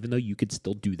marking, even though you could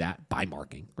still do that by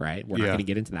marking, right? We're not going to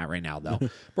get into that right now, though.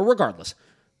 But regardless,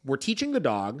 we're teaching the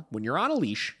dog, when you're on a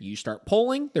leash, you start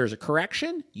pulling, there's a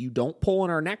correction. You don't pull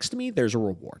and are next to me, there's a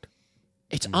reward.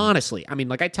 It's honestly, I mean,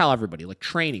 like I tell everybody, like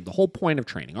training, the whole point of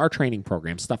training, our training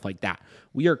program, stuff like that,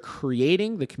 we are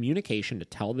creating the communication to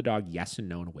tell the dog yes and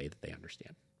no in a way that they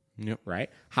understand. Yep. Right?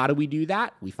 How do we do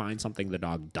that? We find something the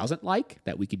dog doesn't like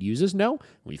that we could use as no.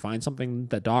 We find something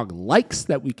the dog likes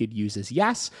that we could use as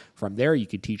yes. From there, you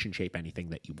could teach and shape anything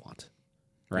that you want.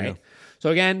 Right? Yeah. So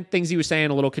again, things he was saying,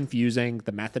 a little confusing.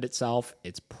 The method itself,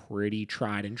 it's pretty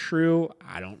tried and true.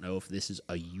 I don't know if this is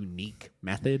a unique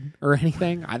method or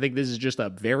anything. I think this is just a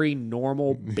very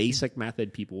normal, basic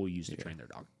method people will use to train their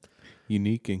dog.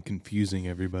 Unique and confusing,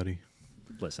 everybody.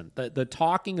 Listen, the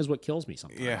talking is what kills me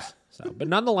sometimes. Yeah. So, but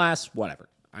nonetheless, whatever.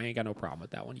 I ain't got no problem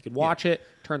with that one. You can watch it,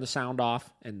 turn the sound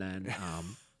off, and then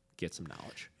get some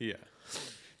knowledge. Yeah.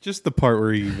 Just the part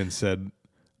where he even said,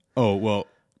 oh, well,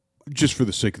 just for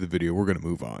the sake of the video, we're going to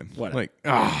move on. Whatever. Like,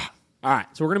 All right,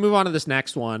 so we're going to move on to this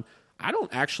next one. I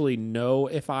don't actually know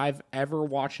if I've ever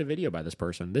watched a video by this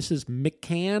person. This is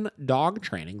McCann Dog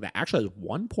Training that actually has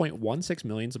 1.16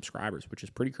 million subscribers, which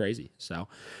is pretty crazy. So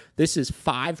this is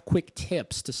 5 quick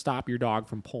tips to stop your dog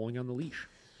from pulling on the leash.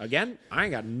 Again, I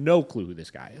ain't got no clue who this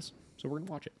guy is, so we're going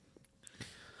to watch it.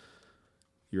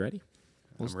 You ready?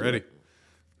 I'm ready.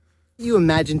 You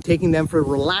imagine taking them for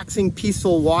relaxing,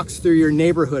 peaceful walks through your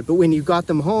neighborhood, but when you got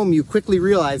them home, you quickly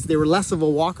realized they were less of a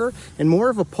walker and more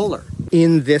of a puller.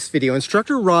 In this video,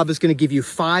 Instructor Rob is going to give you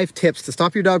 5 tips to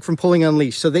stop your dog from pulling on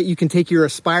leash so that you can take your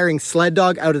aspiring sled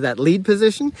dog out of that lead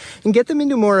position and get them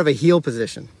into more of a heel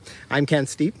position. I'm Ken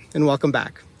Steep, and welcome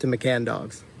back to McCann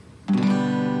Dogs.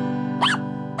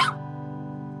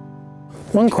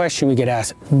 One question we get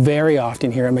asked very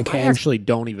often here at I McCann. actually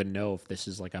don't even know if this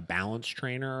is like a balance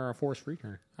trainer or a force-free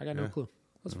trainer. I got no clue.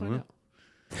 Let's find out.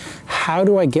 How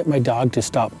do I get my dog to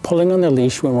stop pulling on the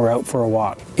leash when we're out for a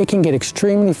walk? It can get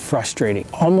extremely frustrating,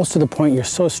 almost to the point you're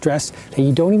so stressed that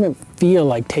you don't even feel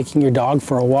like taking your dog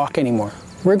for a walk anymore.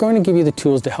 We're going to give you the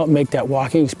tools to help make that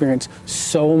walking experience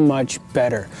so much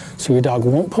better, so your dog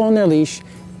won't pull on their leash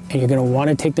and you're going to want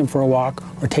to take them for a walk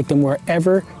or take them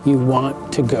wherever you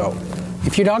want to go.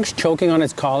 If your dog's choking on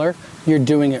its collar, you're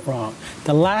doing it wrong.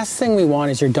 The last thing we want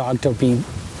is your dog to be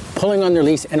pulling on their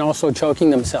leash and also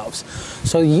choking themselves.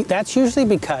 So that's usually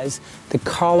because the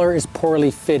collar is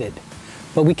poorly fitted,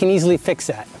 but we can easily fix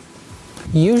that.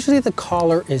 Usually the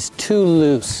collar is too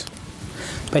loose,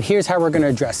 but here's how we're going to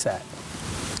address that.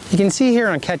 You can see here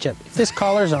on Ketchup, if this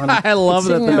collar's on, I love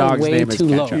that the dog's way name is too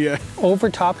low, Ketchup. over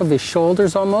top of his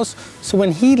shoulders almost. So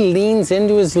when he leans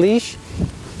into his leash,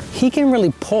 he can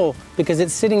really pull because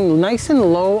it's sitting nice and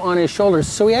low on his shoulders,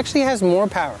 so he actually has more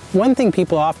power. One thing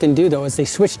people often do though is they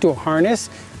switch to a harness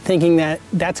thinking that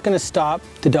that's going to stop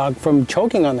the dog from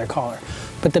choking on their collar.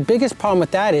 But the biggest problem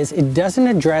with that is it doesn't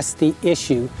address the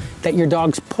issue that your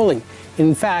dog's pulling.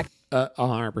 In fact,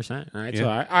 100%. Right. So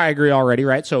I agree already.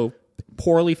 Right. So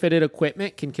poorly fitted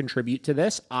equipment can contribute to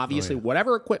this. Obviously,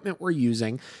 whatever equipment we're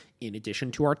using, in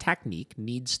addition to our technique,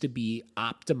 needs to be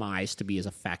optimized to be as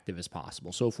effective as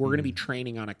possible. So if we're going to be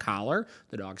training on a collar,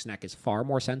 the dog's neck is far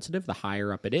more sensitive the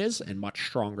higher up it is and much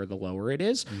stronger the lower it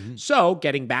is. So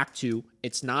getting back to,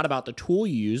 it's not about the tool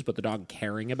you use, but the dog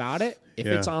caring about it. If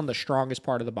it's on the strongest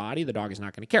part of the body, the dog is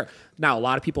not going to care. Now, a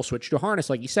lot of people switch to a harness,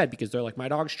 like you said, because they're like, my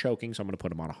dog's choking, so I'm going to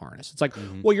put him on a harness. It's like,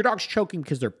 well, your dog's choking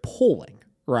because they're pulling.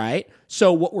 Right?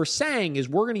 So what we're saying is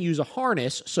we're going to use a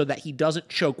harness so that he doesn't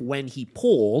choke when he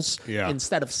pulls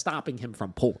instead of stopping him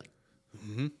from pulling.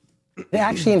 it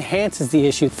actually enhances the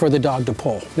issue for the dog to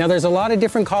pull. Now, there's a lot of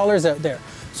different collars out there,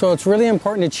 so it's really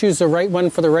important to choose the right one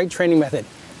for the right training method.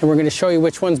 And we're going to show you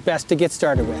which one's best to get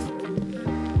started with.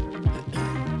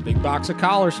 Big box of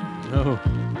collars. Oh.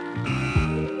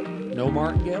 No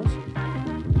martingales.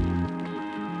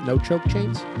 No choke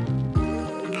chains.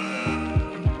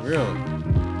 Really?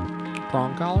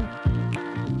 Prong collar.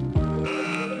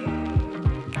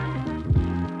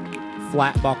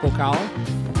 Flat buckle collar.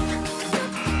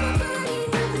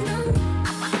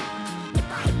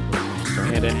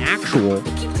 And an actual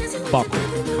buckle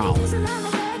collar.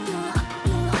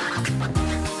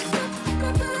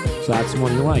 So that's the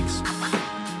one he likes.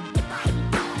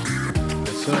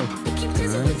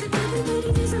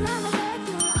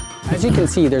 As you can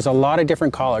see, there's a lot of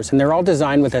different collars, and they're all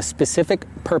designed with a specific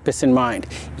purpose in mind,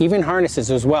 even harnesses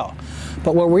as well.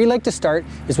 But where we like to start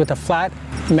is with a flat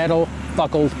metal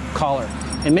buckled collar.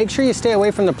 And make sure you stay away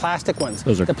from the plastic ones.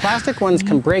 The plastic ones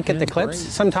can break at the clips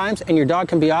sometimes, and your dog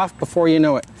can be off before you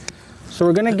know it. So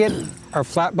we're gonna get our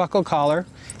flat buckle collar.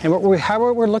 And what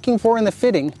we're looking for in the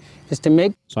fitting is to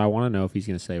make... So I want to know if he's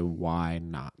going to say why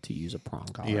not to use a prong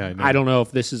collar. Yeah, I don't know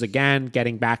if this is, again,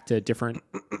 getting back to different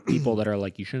people that are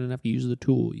like, you shouldn't have to use the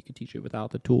tool. You can teach it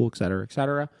without the tool, et cetera, et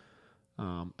cetera.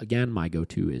 Again, my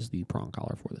go-to is the prong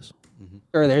collar for this.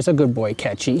 Sure, there's a good boy,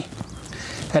 Catchy.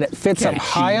 That it fits up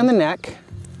high on the neck.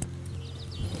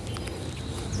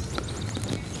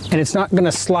 And it's not going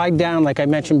to slide down like I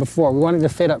mentioned before. We want it to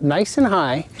fit up nice and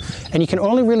high. And you can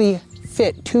only really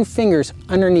fit 2 fingers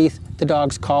underneath the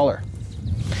dog's collar.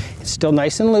 It's still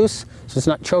nice and loose, so it's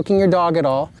not choking your dog at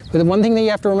all. But the one thing that you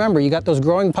have to remember, you got those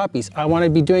growing puppies. I want to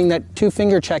be doing that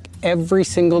 2-finger check every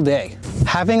single day.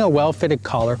 Having a well-fitted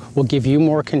collar will give you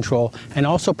more control and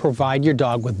also provide your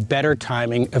dog with better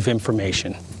timing of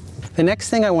information. The next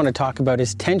thing I want to talk about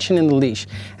is tension in the leash.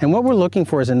 And what we're looking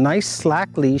for is a nice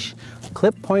slack leash,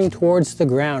 clip pointing towards the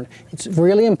ground. It's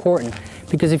really important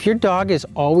because if your dog is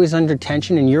always under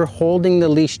tension and you're holding the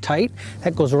leash tight,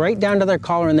 that goes right down to their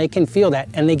collar and they can feel that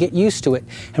and they get used to it.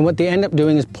 And what they end up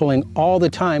doing is pulling all the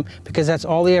time because that's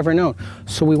all they ever know.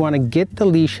 So we want to get the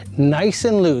leash nice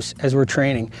and loose as we're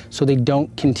training so they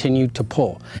don't continue to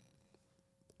pull.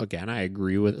 Again, I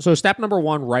agree with... So step number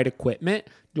 1, right equipment.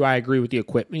 Do I agree with the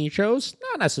equipment he chose?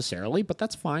 Not necessarily, but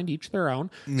that's fine. Each their own.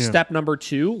 Yeah. Step number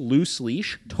 2, loose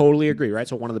leash. Totally agree, right?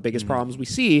 So one of the biggest problems we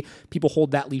see, people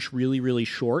hold that leash really, really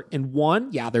short. And one,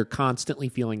 yeah, they're constantly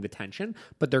feeling the tension,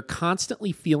 but they're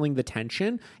constantly feeling the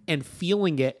tension and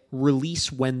feeling it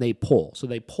release when they pull. So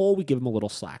they pull, we give them a little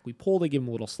slack. We pull, they give them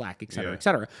a little slack, et cetera, et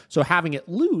cetera. So having it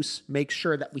loose makes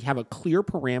sure that we have a clear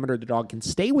parameter the dog can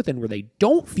stay within where they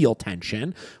don't feel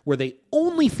tension, where they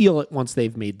only feel it once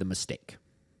they've made the mistake.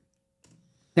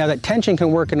 Now that tension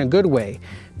can work in a good way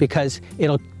because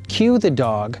it'll cue the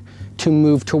dog to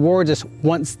move towards us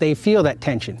once they feel that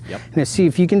tension. Yep. Now see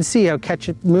if you can see how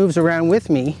Ketchup moves around with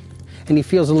me and he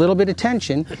feels a little bit of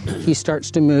tension. He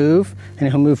starts to move and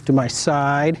he'll move to my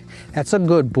side. That's a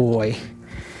good boy.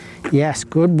 Yes,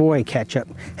 good boy, Ketchup.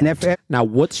 And now,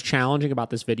 what's challenging about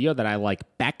this video that I like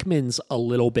Beckman's a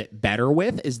little bit better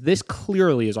with is this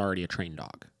clearly is already a trained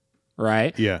dog.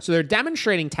 Right? Yeah. So they're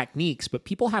demonstrating techniques, but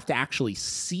people have to actually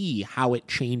see how it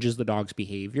changes the dog's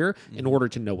behavior in order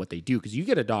to know what they do. Because you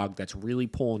get a dog that's really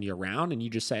pulling you around and you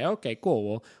just say, okay, cool,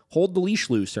 well, hold the leash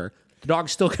looser. The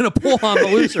dog's still going to pull on the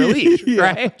looser leash,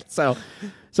 right? So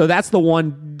that's the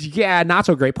one, not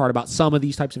so great part about some of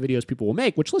these types of videos people will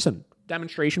make, which, listen,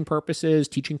 demonstration purposes,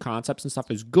 teaching concepts and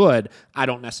stuff is good. I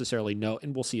don't necessarily know,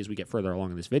 and we'll see as we get further along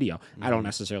in this video, I don't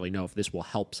necessarily know if this will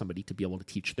help somebody to be able to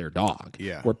teach their dog.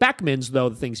 Yeah. Where Beckman's, though,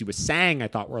 the things he was saying I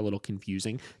thought were a little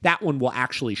confusing, that one will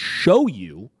actually show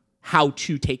you how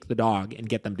to take the dog and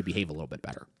get them to behave a little bit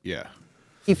better. Yeah.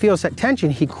 He feels that tension,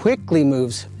 he quickly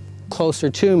moves closer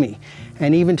to me,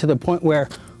 and even to the point where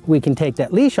we can take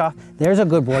that leash off. There's a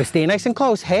good boy. Stay nice and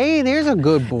close. Hey, there's a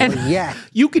good boy. And yeah.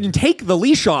 You can take the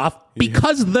leash off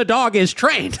because the dog is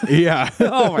trained. Yeah.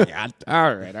 Oh, my God.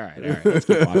 All right. Let's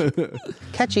keep watching.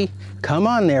 Catchy. Come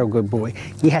on there, good boy.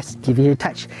 Yes, give you a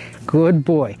touch. Good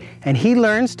boy. And he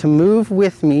learns to move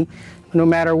with me no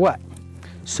matter what.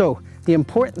 So the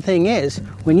important thing is,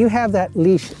 when you have that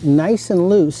leash nice and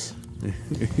loose,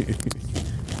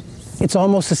 it's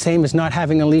almost the same as not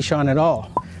having a leash on at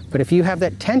all. But if you have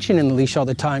that tension in the leash all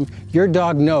the time, your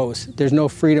dog knows there's no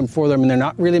freedom for them and they're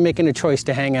not really making a choice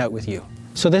to hang out with you.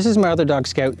 So this is my other dog,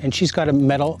 Scout, and she's got a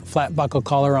metal flat buckle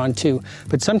collar on too.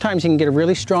 But sometimes you can get a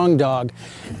really strong dog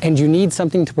and you need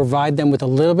something to provide them with a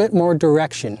little bit more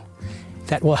direction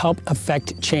that will help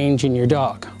affect change in your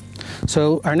dog.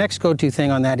 So our next go-to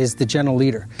thing on that is the gentle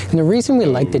leader. And the reason we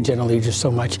like the gentle leader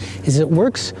so much is it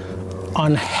works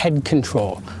on head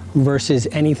control versus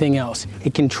anything else.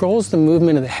 It controls the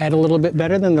movement of the head a little bit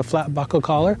better than the flat buckle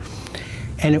collar,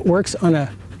 and it works on a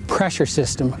pressure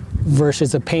system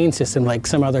versus a pain system like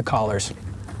some other collars.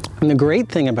 And the great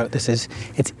thing about this is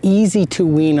it's easy to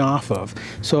wean off of.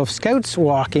 So if Scout's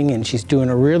walking and she's doing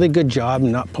a really good job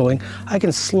and not pulling, I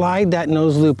can slide that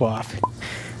nose loop off.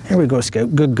 There we go,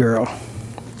 Scout, good girl.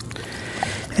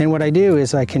 And what I do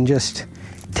is I can just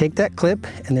take that clip,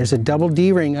 and there's a double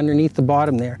D-ring underneath the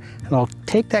bottom there, and I'll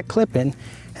take that clip in,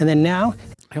 and then now...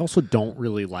 I also don't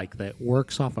really like that it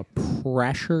works off a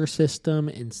pressure system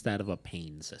instead of a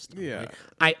pain system. Yeah. Right?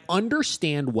 I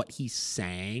understand what he's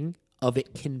saying of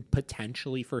it can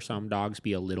potentially, for some dogs,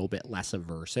 be a little bit less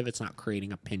aversive. It's not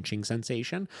creating a pinching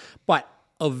sensation, but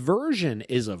aversion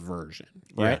is aversion,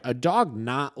 right? Yeah. A dog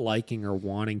not liking or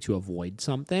wanting to avoid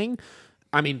something...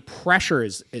 I mean, pressure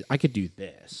is, I could do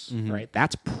this, right?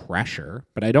 That's pressure,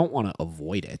 but I don't want to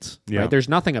avoid it, right? There's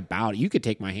nothing about it. You could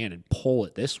take my hand and pull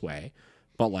it this way,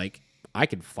 but like, I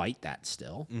could fight that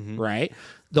still, right?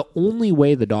 The only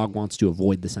way the dog wants to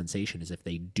avoid the sensation is if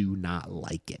they do not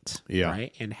like it,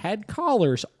 right? And head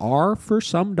collars are, for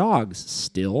some dogs,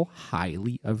 still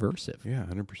highly aversive. Yeah,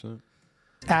 100%.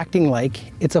 Acting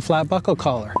like it's a flat buckle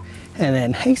collar. And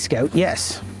then, hey, Scout,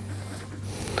 yes.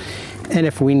 And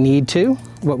if we need to,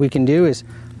 what we can do is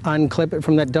unclip it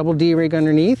from that double D rig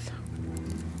underneath,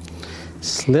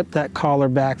 slip that collar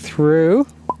back through,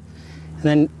 and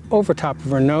then over top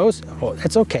of her nose. Oh,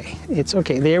 that's okay. It's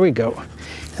okay. There we go.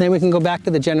 And then we can go back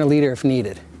to the gentle leader if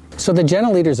needed. So the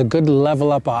gentle leader is a good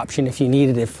level up option if you need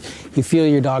it, if you feel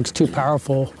your dog's too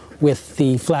powerful with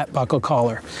the flat buckle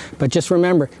collar. But just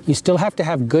remember, you still have to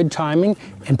have good timing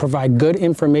and provide good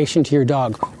information to your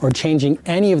dog, or changing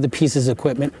any of the pieces of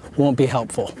equipment won't be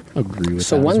helpful. Agree with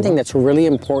So that one as thing well. that's really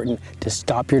important to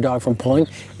stop your dog from pulling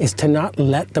is to not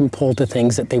let them pull to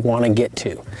things that they want to get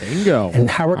to. Bingo. And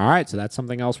how All right, so that's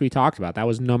something else we talked about. That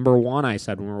was number one I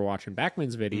said when we were watching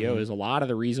Beckman's video, is a lot of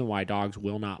the reason why dogs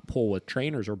will not pull with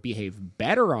trainers or behave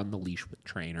better on the leash with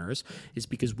trainers is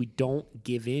because we don't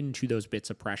give in to those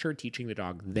bits of pressure, teaching the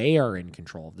dog they are in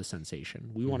control of the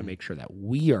sensation. We want to make sure that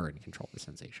we are in control of the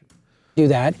sensation. do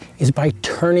that is by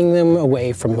turning them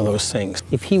away from those things.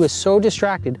 If he was so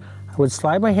distracted, I would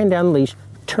slide my hand down the leash,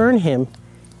 turn him,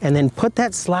 and then put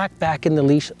that slack back in the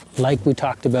leash like we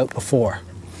talked about before.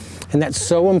 And that's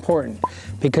so important,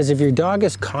 because if your dog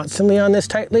is constantly on this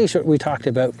tight leash, what we talked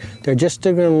about, they're just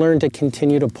going to learn to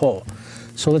continue to pull.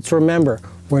 So let's remember,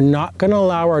 we're not going to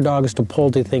allow our dogs to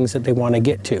pull to things that they want to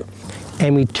get to.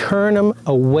 And we turn them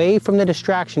away from the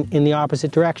distraction in the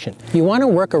opposite direction. You want to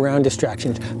work around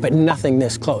distractions, but nothing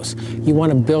this close. You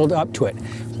want to build up to it.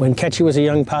 When Ketchy was a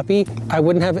young puppy, I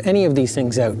wouldn't have any of these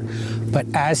things out. But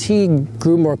as he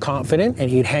grew more confident and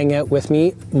he'd hang out with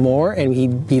me more and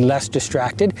he'd be less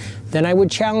distracted, then I would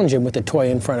challenge him with a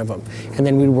toy in front of him, and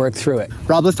then we'd work through it.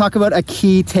 Rob, let's talk about a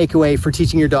key takeaway for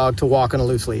teaching your dog to walk on a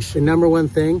loose leash. The number one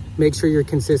thing, make sure you're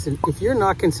consistent. If you're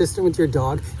not consistent with your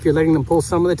dog, if you're letting them pull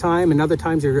some of the time and other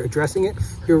times you're addressing it,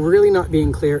 you're really not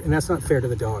being clear, and that's not fair to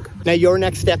the dog. Now, your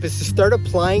next step is to start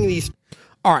applying these.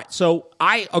 All right, so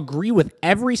I agree with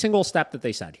every single step that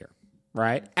they said here,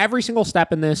 right? Every single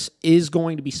step in this is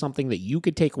going to be something that you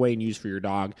could take away and use for your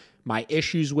dog. My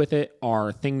issues with it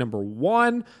are thing number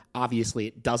one, obviously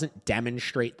it doesn't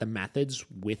demonstrate the methods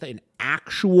with an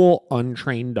actual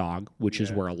untrained dog, which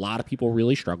is where a lot of people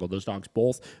really struggle. Those dogs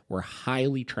both were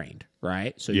highly trained,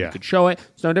 right? So you could show it.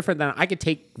 It's no different than I could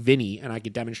take Vinny and I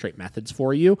could demonstrate methods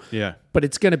for you. Yeah. But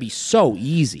it's going to be so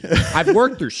easy. I've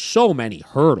worked through so many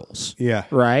hurdles. Yeah.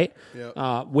 Right.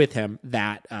 With him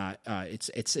that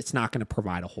it's not going to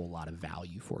provide a whole lot of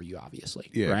value for you,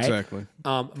 obviously. Yeah, right? exactly.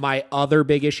 My other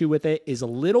big issue with it is a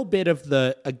little bit of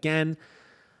the, again,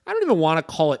 I don't even want to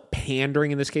call it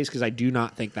pandering in this case because I do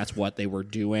not think that's what they were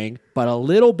doing, but a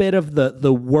little bit of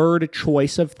the word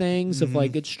choice of things of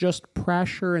like, it's just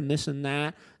pressure and this and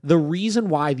that. The reason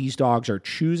why these dogs are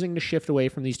choosing to shift away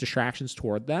from these distractions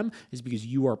toward them is because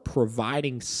you are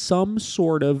providing some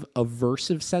sort of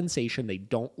aversive sensation they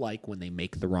don't like when they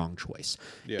make the wrong choice.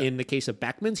 Yeah. In the case of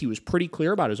Beckman's, he was pretty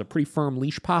clear about it. It was a pretty firm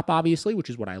leash pop, obviously, which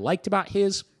is what I liked about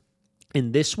his.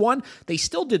 In this one, they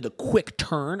still did the quick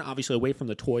turn, obviously away from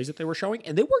the toys that they were showing,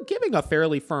 and they were giving a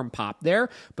fairly firm pop there,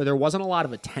 but there wasn't a lot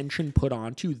of attention put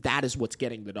onto that is what's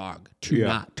getting the dog to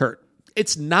not turn.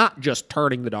 It's not just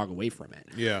turning the dog away from it.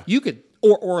 Yeah. You could,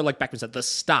 or like Beckman said, the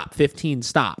stop, 15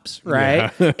 stops,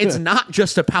 right? Yeah. It's not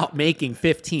just about making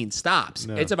 15 stops.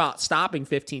 No. It's about stopping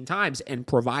 15 times and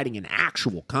providing an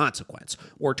actual consequence,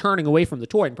 or turning away from the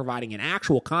toy and providing an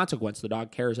actual consequence the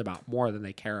dog cares about more than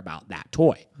they care about that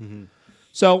toy. Mm-hmm.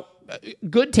 So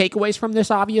good takeaways from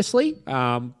this, obviously.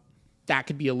 That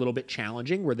could be a little bit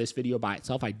challenging, where this video by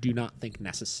itself I do not think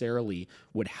necessarily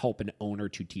would help an owner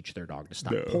to teach their dog to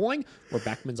stop pulling. Where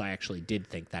Beckman's, I actually did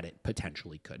think that it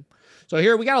potentially could. So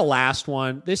here we got a last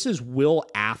one. This is Will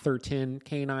Atherton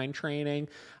canine training.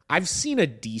 I've seen a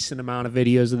decent amount of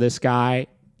videos of this guy,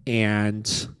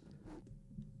 and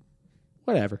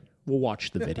whatever. We'll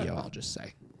watch the video, I'll just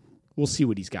say. We'll see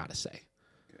what he's got to say.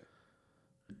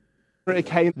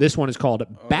 This one is called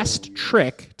Best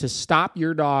Trick to Stop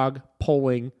Your Dog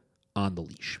Pulling on the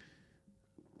Leash.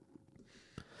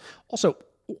 Also,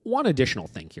 one additional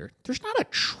thing here. There's not a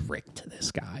trick to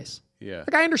this, guys. Yeah.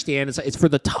 Like, I understand it's for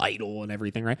the title and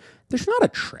everything, right? There's not a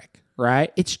trick,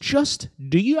 right? It's just,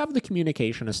 do you have the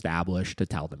communication established to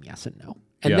tell them yes and no?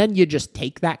 And then you just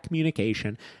take that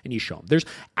communication and you show them.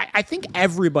 I think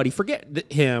everybody,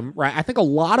 forget him, right? I think a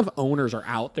lot of owners are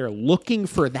out there looking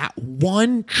for that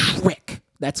one trick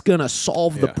that's going to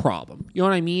solve the problem. You know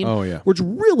what I mean? Oh, yeah. Which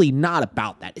really not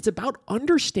about that. It's about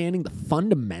understanding the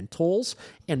fundamentals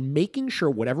and making sure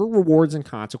whatever rewards and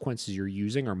consequences you're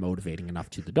using are motivating enough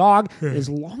to the dog. And as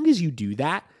long as you do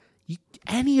that,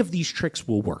 any of these tricks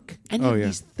will work. Any of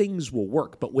these things will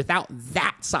work. But without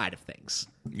that side of things,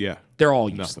 they're all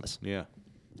useless. Yeah.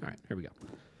 All right, here we go.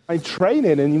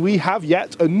 Training, and we have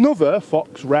yet another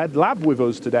Fox Red Lab with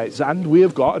us today, and we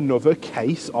have got another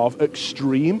case of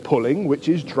extreme pulling which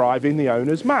is driving the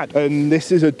owners mad. And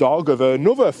this is a dog of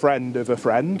another friend of a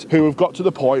friend who have got to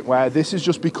the point where this is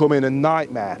just becoming a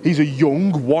nightmare. He's a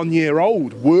young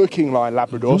 1-year-old working line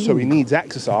Labrador, so he needs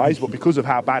exercise, but because of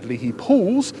how badly he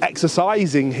pulls,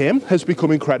 exercising him has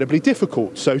become incredibly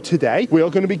difficult. So today we are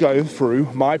going to be going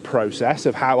through my process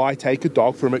of how I take a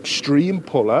dog from extreme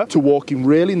puller to walking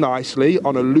really nicely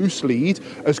on a loose lead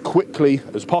as quickly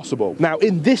as possible. Now,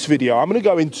 in this video, I'm going to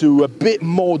go into a bit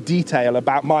more detail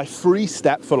about my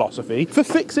 3-step philosophy for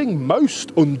fixing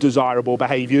most undesirable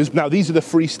behaviors. Now, these are the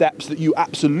 3 steps that you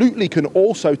absolutely can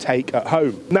also take at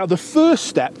home. Now, the first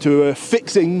step to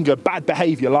fixing a bad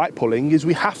behavior like pulling is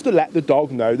we have to let the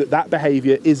dog know that that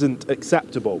behavior isn't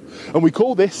acceptable. And we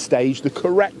call this stage the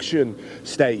correction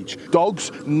stage.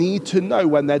 Dogs need to know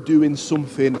when they're doing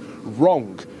something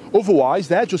wrong. Otherwise,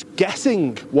 they're just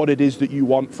guessing what it is that you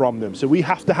want from them. So we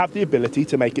have to have the ability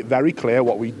to make it very clear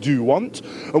what we do want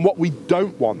and what we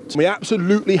don't want. We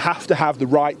absolutely have to have the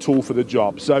right tool for the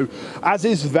job. So as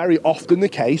is very often the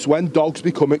case, when dogs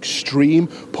become extreme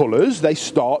pullers, they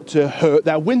start to hurt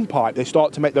their windpipe. They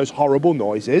start to make those horrible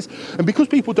noises. And because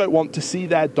people don't want to see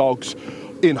their dogs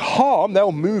in harm,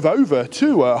 they'll move over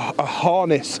to a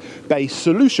harness-based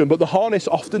solution, but the harness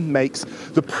often makes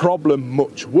the problem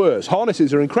much worse.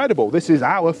 Harnesses are incredible. This is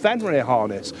our Fenrir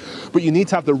harness, but you need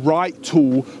to have the right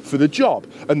tool for the job,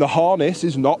 and the harness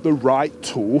is not the right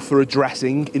tool for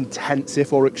addressing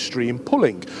intensive or extreme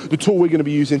pulling. The tool we're going to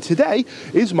be using today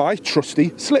is my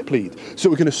trusty slip lead.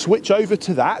 So we're going to switch over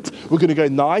to that. We're going to go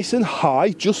nice and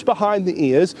high, just behind the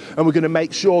ears, and we're going to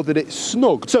make sure that it's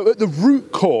snug. So at the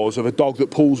root cause of a dog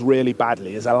that pulls really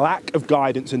badly is a lack of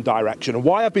guidance and direction. And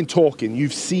while I've been talking,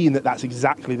 you've seen that that's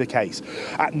exactly the case.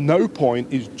 At no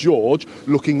point is George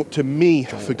looking up to me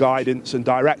for guidance and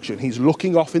direction. He's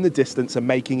looking off in the distance and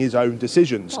making his own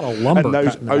decisions. And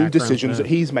those own decisions that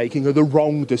he's making are the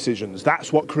wrong decisions.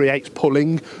 That's what creates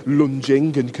pulling,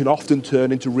 lunging, and can often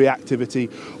turn into reactivity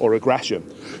or aggression.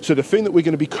 So the thing that we're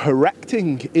going to be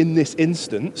correcting in this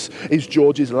instance is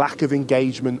George's lack of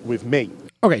engagement with me.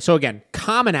 Okay, so again,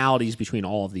 commonalities between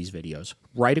all of these videos.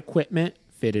 Right equipment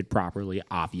fitted properly,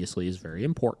 obviously, is very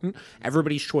important.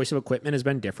 Everybody's choice of equipment has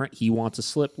been different. He wants a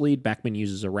slip lead. Beckman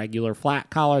uses a regular flat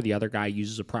collar. The other guy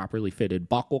uses a properly fitted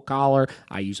buckle collar.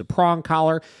 I use a prong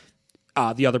collar.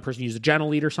 The other person uses a gentle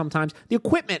leader sometimes. The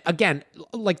equipment, again,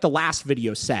 like the last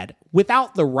video said,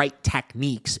 without the right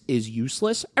techniques is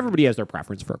useless. Everybody has their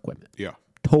preference for equipment. Yeah.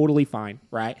 Totally fine,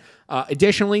 right?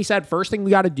 Additionally, he said, first thing we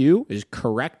got to do is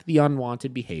correct the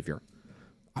unwanted behavior.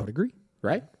 I would agree,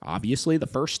 right? Obviously, the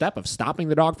first step of stopping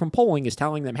the dog from pulling is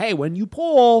telling them, hey, when you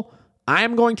pull, I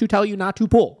am going to tell you not to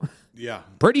pull. Yeah.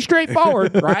 Pretty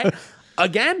straightforward, right?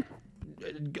 Again,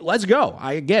 let's go.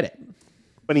 I get it.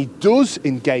 When he does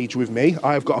engage with me,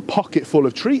 I've got a pocket full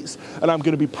of treats, and I'm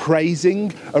going to be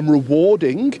praising and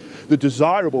rewarding the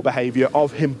desirable behavior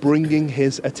of him bringing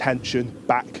his attention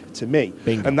back to me.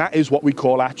 Bingo. And that is what we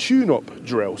call our tune-up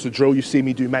drill. So drill you've seen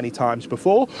me do many times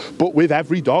before, but with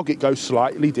every dog it goes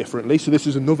slightly differently. So this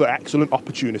is another excellent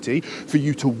opportunity for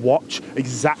you to watch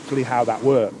exactly how that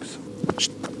works.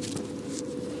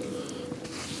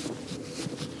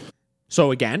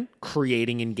 So again,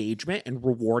 creating engagement and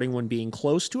rewarding when being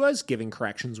close to us, giving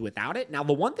corrections without it. Now,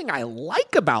 the one thing I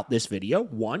like about this video,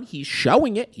 one, he's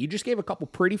showing it. He just gave a couple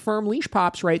pretty firm leash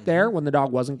pops right there when the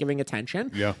dog wasn't giving attention.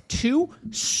 Yeah. Two,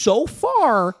 so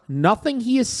far, nothing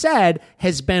he has said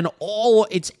has been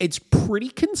it's pretty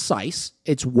concise.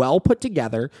 It's well put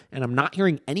together, and I'm not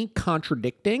hearing any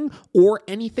contradicting or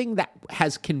anything that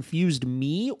has confused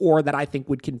me or that I think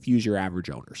would confuse your average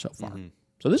owner so far.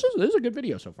 So this is a good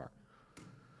video so far.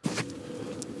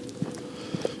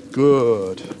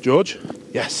 Good. George?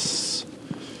 Yes.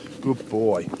 Good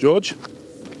boy. George?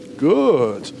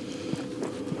 Good.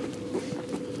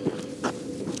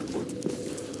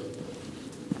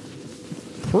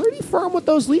 Pretty firm with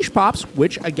those leash pops,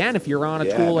 which, again, if you're on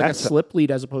a tool like a slip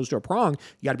lead as opposed to a prong,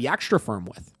 you got to be extra firm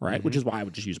with, right? Which is why I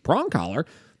would just use a prong collar.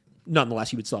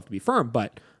 Nonetheless, you would still have to be firm,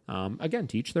 but again,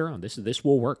 to each their own. This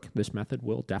will work. This method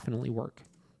will definitely work.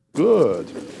 Good.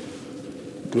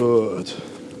 Good.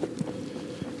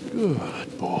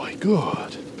 Good boy.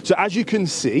 Good. So as you can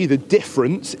see, the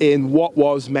difference in what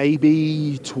was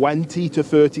maybe 20 to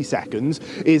 30 seconds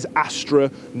is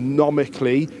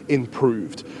astronomically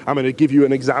improved. I'm going to give you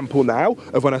an example now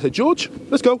of when I said, George,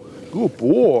 let's go. Good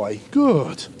boy,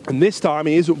 good. And this time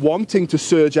he isn't wanting to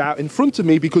surge out in front of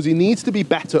me because he needs to be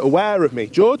better aware of me.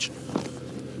 George,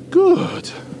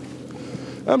 good.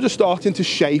 I'm just starting to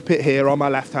shape it here on my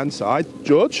left-hand side.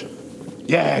 George,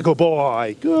 yeah, good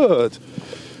boy, good.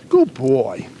 Good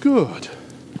boy, good.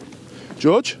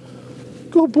 George,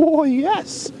 good boy,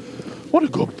 yes. What a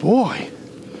good boy.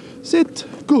 Sit,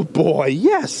 good boy,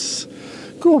 yes.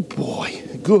 Good boy,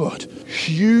 good.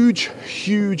 Huge,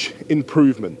 huge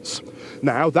improvements.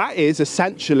 Now, that is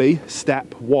essentially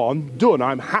step one done.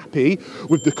 I'm happy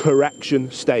with the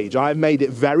correction stage. I've made it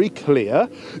very clear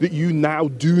that you now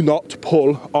do not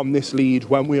pull on this lead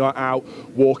when we are out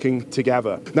walking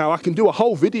together. Now, I can do a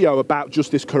whole video about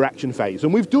just this correction phase,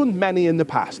 and we've done many in the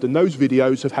past, and those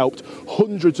videos have helped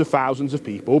hundreds of thousands of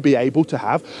people be able to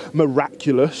have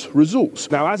miraculous results.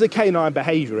 Now, as a canine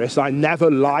behaviorist, I never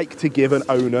like to give an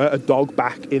owner a dog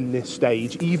back in this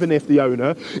stage, even if the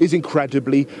owner is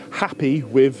incredibly happy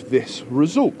with this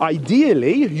result.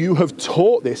 Ideally, you have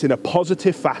taught this in a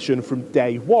positive fashion from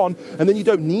day one, and then you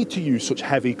don't need to use such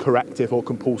heavy corrective or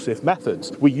compulsive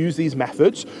methods. We use these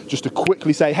methods just to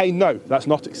quickly say, hey, no, that's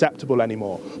not acceptable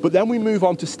anymore. But then we move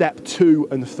on to step 2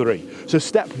 and 3. So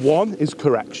step 1 is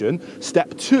correction,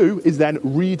 step 2 is then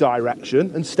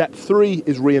redirection, and step 3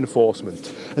 is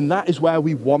reinforcement. And that is where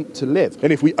we want to live.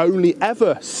 And if we only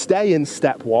ever stay in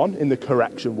step 1 in the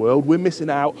correction world, we're missing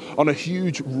out on a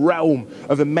huge realm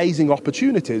of amazing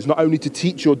opportunities, not only to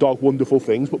teach your dog wonderful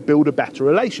things, but build a better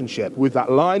relationship. With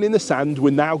that line in the sand,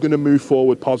 we're now going to move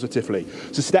forward positively.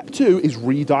 So step 2 is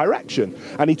redirection.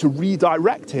 I need to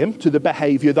redirect him to the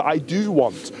behavior that I do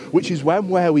want, which is where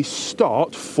we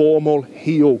start formal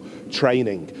heel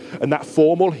training. And that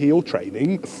formal heel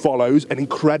training follows an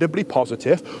incredibly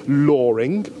positive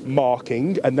luring,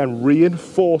 marking, and then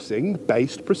reinforcing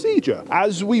based procedure.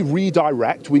 As we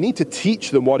redirect, we need to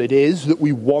teach them what it is that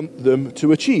we want them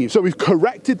to achieve. So we've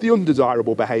corrected the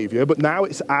undesirable behavior, but now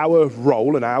it's our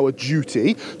role and our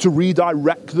duty to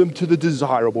redirect them to the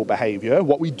desirable behavior,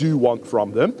 what we do want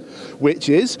from them, which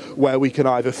is where we can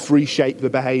either free shape the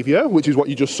behavior, which is what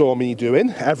you just saw me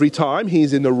doing. Every time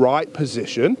he's in the right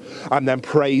position, I'm then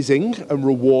praising and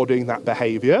rewarding that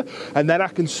behavior, and then I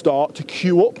can start to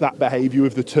cue up that behavior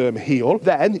with the term heel.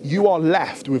 Then you are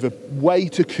left with a way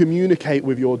to communicate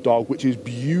with your dog which is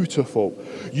beautiful.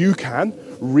 You can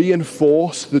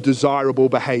reinforce the desirable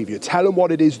behavior. Tell them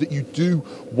what it is that you do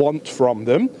want from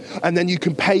them, and then you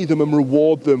can pay them and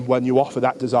reward them when you offer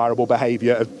that desirable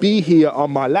behavior of be here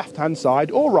on my left-hand side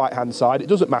or right-hand side, it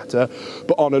doesn't matter,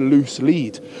 but on a loose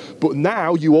lead. But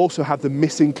now you also have the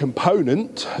missing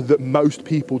component that most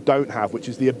people don't have, which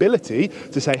is the ability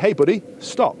to say, hey buddy,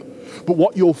 stop. But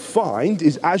what you'll find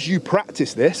is as you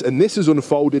practice this, and this has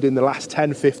unfolded in the last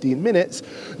 10-15 minutes,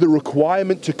 the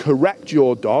requirement to correct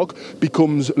your dog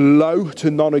becomes low to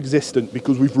non-existent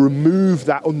because we've removed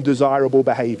that undesirable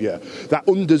behavior. That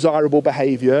undesirable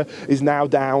behavior is now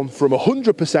down from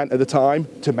 100% of the time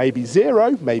to maybe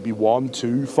 0, maybe 1,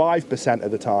 2, 5%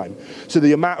 of the time. So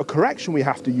the amount of correction we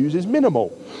have to use is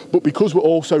minimal. But because we're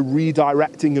also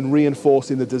redirecting and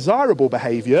reinforcing the desirable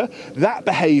behavior, that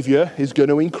behavior is going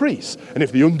to increase. And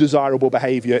if the undesirable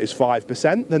behavior is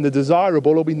 5%, then the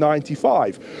desirable will be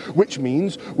 95, which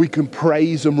means we can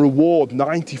praise and reward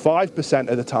 95%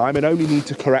 of the time and only need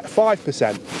to correct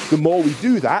 5%. The more we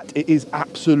do that, it is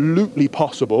absolutely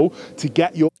possible to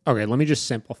get your... Okay, let me just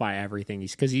simplify everything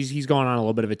because he's going on a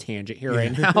little bit of a tangent here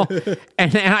right now.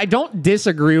 and I don't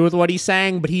disagree with what he's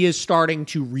saying, but he is starting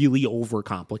to really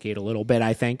overcomplicate a little bit,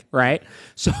 I think, right?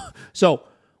 So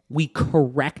we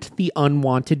correct the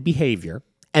unwanted behavior.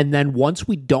 And then once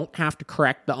we don't have to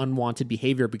correct the unwanted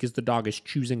behavior because the dog is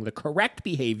choosing the correct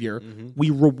behavior, we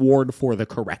reward for the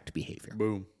correct behavior.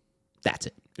 Boom. That's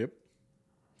it. Yep.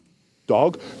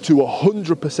 Dog to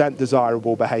 100%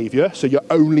 desirable behavior, so you're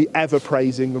only ever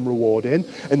praising and rewarding,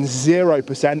 and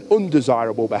 0%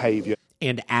 undesirable behavior.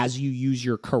 And as you use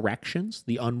your corrections,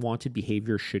 the unwanted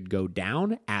behavior should go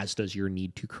down, as does your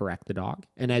need to correct the dog.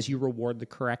 And as you reward the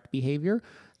correct behavior,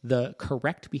 the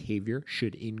correct behavior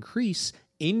should increase,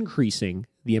 increasing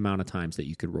the amount of times that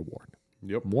you could reward.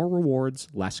 Yep. More rewards,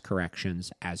 less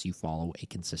corrections as you follow a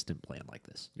consistent plan like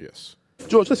this. Yes.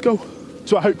 George, let's go.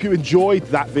 So I hope you enjoyed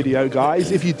that video,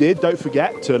 guys. If you did, don't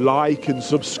forget to like and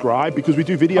subscribe because we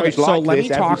do videos like this. So let me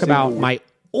every talk about single my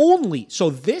only... So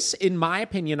this, in my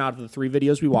opinion, out of the 3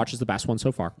 videos we watched, is the best one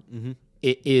so far.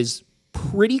 It is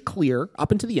pretty clear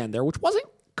up until the end there, which wasn't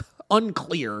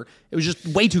unclear. It was just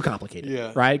way too complicated.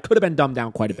 Yeah. Right? It could have been dumbed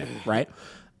down quite a bit. Right?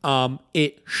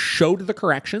 It showed the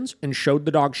corrections and showed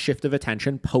the dog's shift of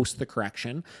attention post the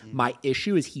correction. My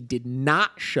issue is he did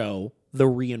not show the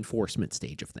reinforcement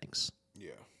stage of things.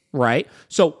 Yeah. Right?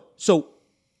 So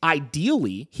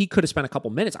ideally, he could have spent a couple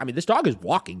minutes. I mean, this dog is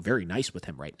walking very nice with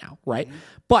him right now, right?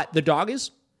 But the dog is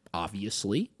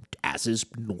obviously, as is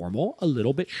normal, a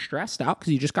little bit stressed out because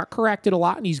he just got corrected a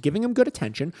lot and he's giving him good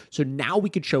attention. So now we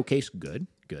could showcase good.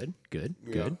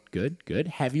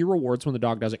 Heavy rewards when the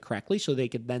dog does it correctly so they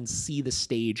could then see the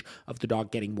stage of the dog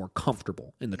getting more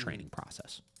comfortable in the training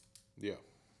process. Yeah.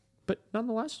 But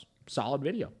nonetheless, solid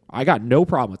video. I got no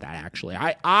problem with that, actually.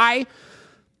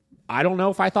 I don't know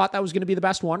if I thought that was going to be the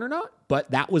best one or not,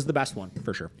 but that was the best one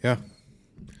for sure. Yeah.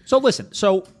 So listen,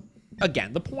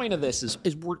 again, the point of this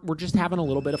is we're just having a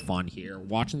little bit of fun here,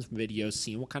 watching some videos,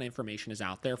 seeing what kind of information is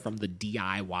out there from the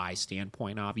DIY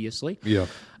standpoint, obviously. Yeah.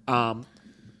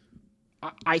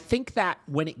 I think that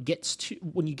when you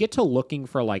get to looking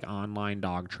for like online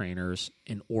dog trainers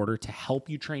in order to help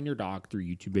you train your dog through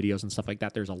YouTube videos and stuff like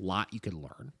that, there's a lot you could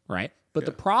learn, right? But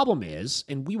the problem is,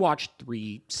 and we watched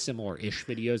 3 similar-ish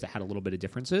videos that had a little bit of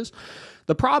differences.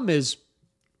 The problem is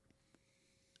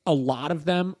a lot of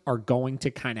them are going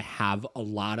to kind of have a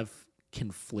lot of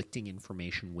conflicting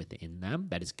information within them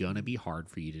that is going to be hard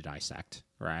for you to dissect,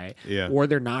 right? Yeah. Or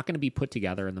they're not going to be put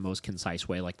together in the most concise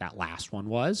way like that last one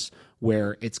was,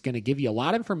 where it's going to give you a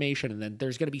lot of information and then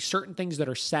there's going to be certain things that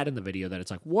are said in the video that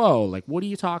it's like, whoa, like what are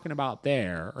you talking about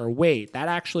there? Or wait, that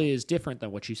actually is different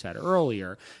than what you said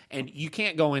earlier. And you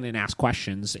can't go in and ask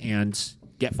questions and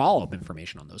get follow-up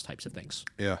information on those types of things.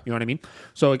 Yeah. You know what I mean?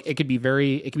 So it could be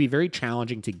very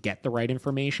challenging to get the right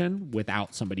information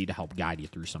without somebody to help guide you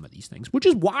through some of these things, which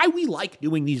is why we like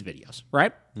doing these videos,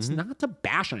 right? It's not to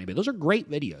bash on anybody. Those are great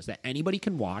videos that anybody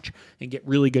can watch and get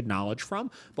really good knowledge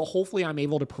from, but hopefully I'm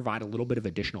able to provide a little bit of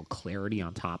additional clarity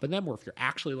on top of them, where if you're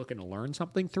actually looking to learn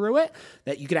something through it,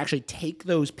 that you could actually take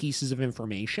those pieces of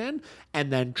information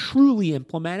and then truly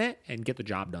implement it and get the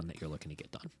job done that you're looking to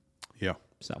get done. Yeah.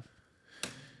 So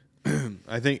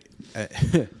I think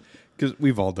because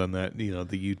we've all done that, the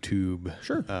YouTube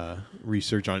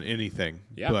research on anything.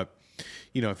 Yeah. But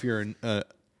if you're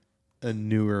a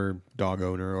newer dog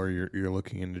owner or you're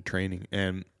looking into training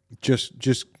and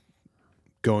just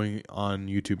going on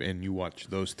YouTube and you watch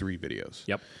those 3 videos.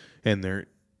 Yep. And they're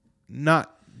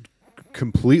not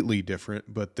completely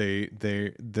different, but the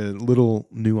little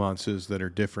nuances that are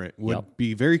different would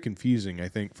be very confusing, I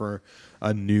think, for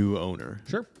a new owner.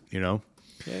 Sure.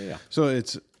 Yeah. So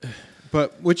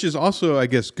but which is also, I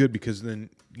guess, good because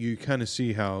then you kind of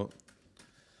see how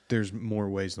there's more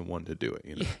ways than one to do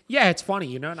it. Yeah, it's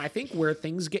funny, and I think where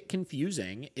things get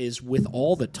confusing is with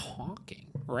all the talking,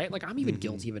 right? Like I'm even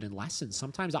guilty of it in lessons.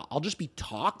 Sometimes I'll just be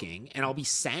talking and I'll be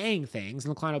saying things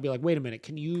and the client will be like, wait a minute,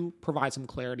 can you provide some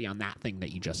clarity on that thing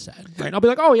that you just said? Right? And I'll be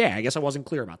like, oh yeah, I guess I wasn't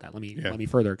clear about that. Let me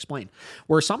further explain.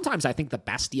 Where sometimes I think the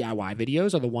best DIY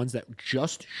videos are the ones that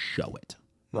just show it,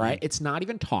 right? It's not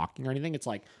even talking or anything. It's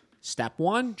like, step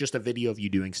 1, just a video of you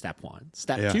doing step 1.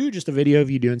 Step 2, just a video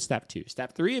of you doing step 2.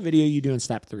 Step 3, a video of you doing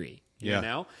step 3. You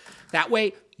know? That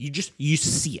way, you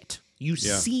see it. You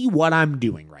see what I'm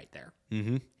doing right there.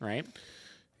 Mm-hmm. Right?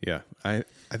 Yeah. I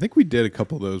think we did a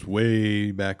couple of those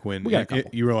way back when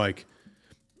you were like,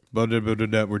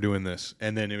 we're doing this.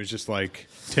 And then it was just like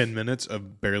 10 minutes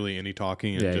of barely any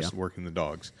talking and just working the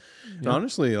dogs. And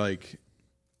honestly, like,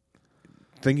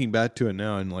 thinking back to it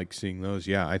now and like seeing those,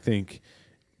 I think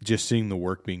just seeing the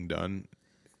work being done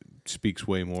speaks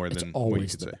way more than what you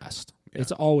could say. Best. Yeah.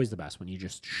 It's always the best when you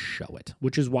just show it,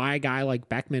 which is why a guy like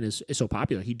Beckman is so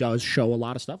popular. He does show a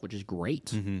lot of stuff, which is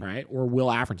great, right? Or Will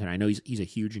Afferton. I know he's a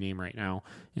huge name right now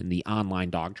in the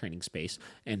online dog training space.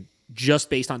 And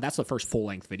just based on, that's the first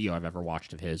full-length video I've ever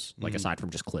watched of his, like aside from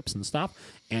just clips and stuff.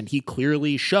 And he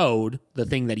clearly showed the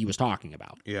thing that he was talking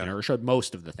about. Yeah. Or showed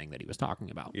most of the thing that he was talking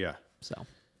about. Yeah. So...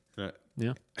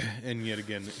 yeah. And yet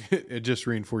again, it just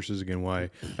reinforces again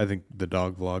why I think the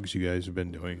dog vlogs you guys have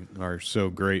been doing are so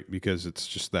great, because it's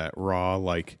just that raw,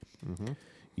 like,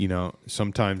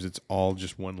 sometimes it's all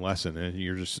just one lesson and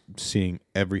you're just seeing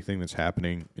everything that's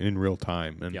happening in real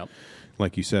time. And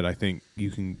like you said, I think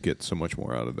you can get so much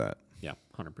more out of that. Yeah,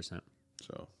 100%.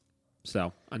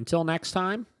 So until next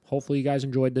time, hopefully you guys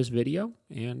enjoyed this video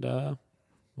and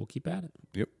we'll keep at it.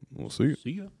 Yep. We'll see you.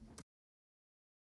 See ya.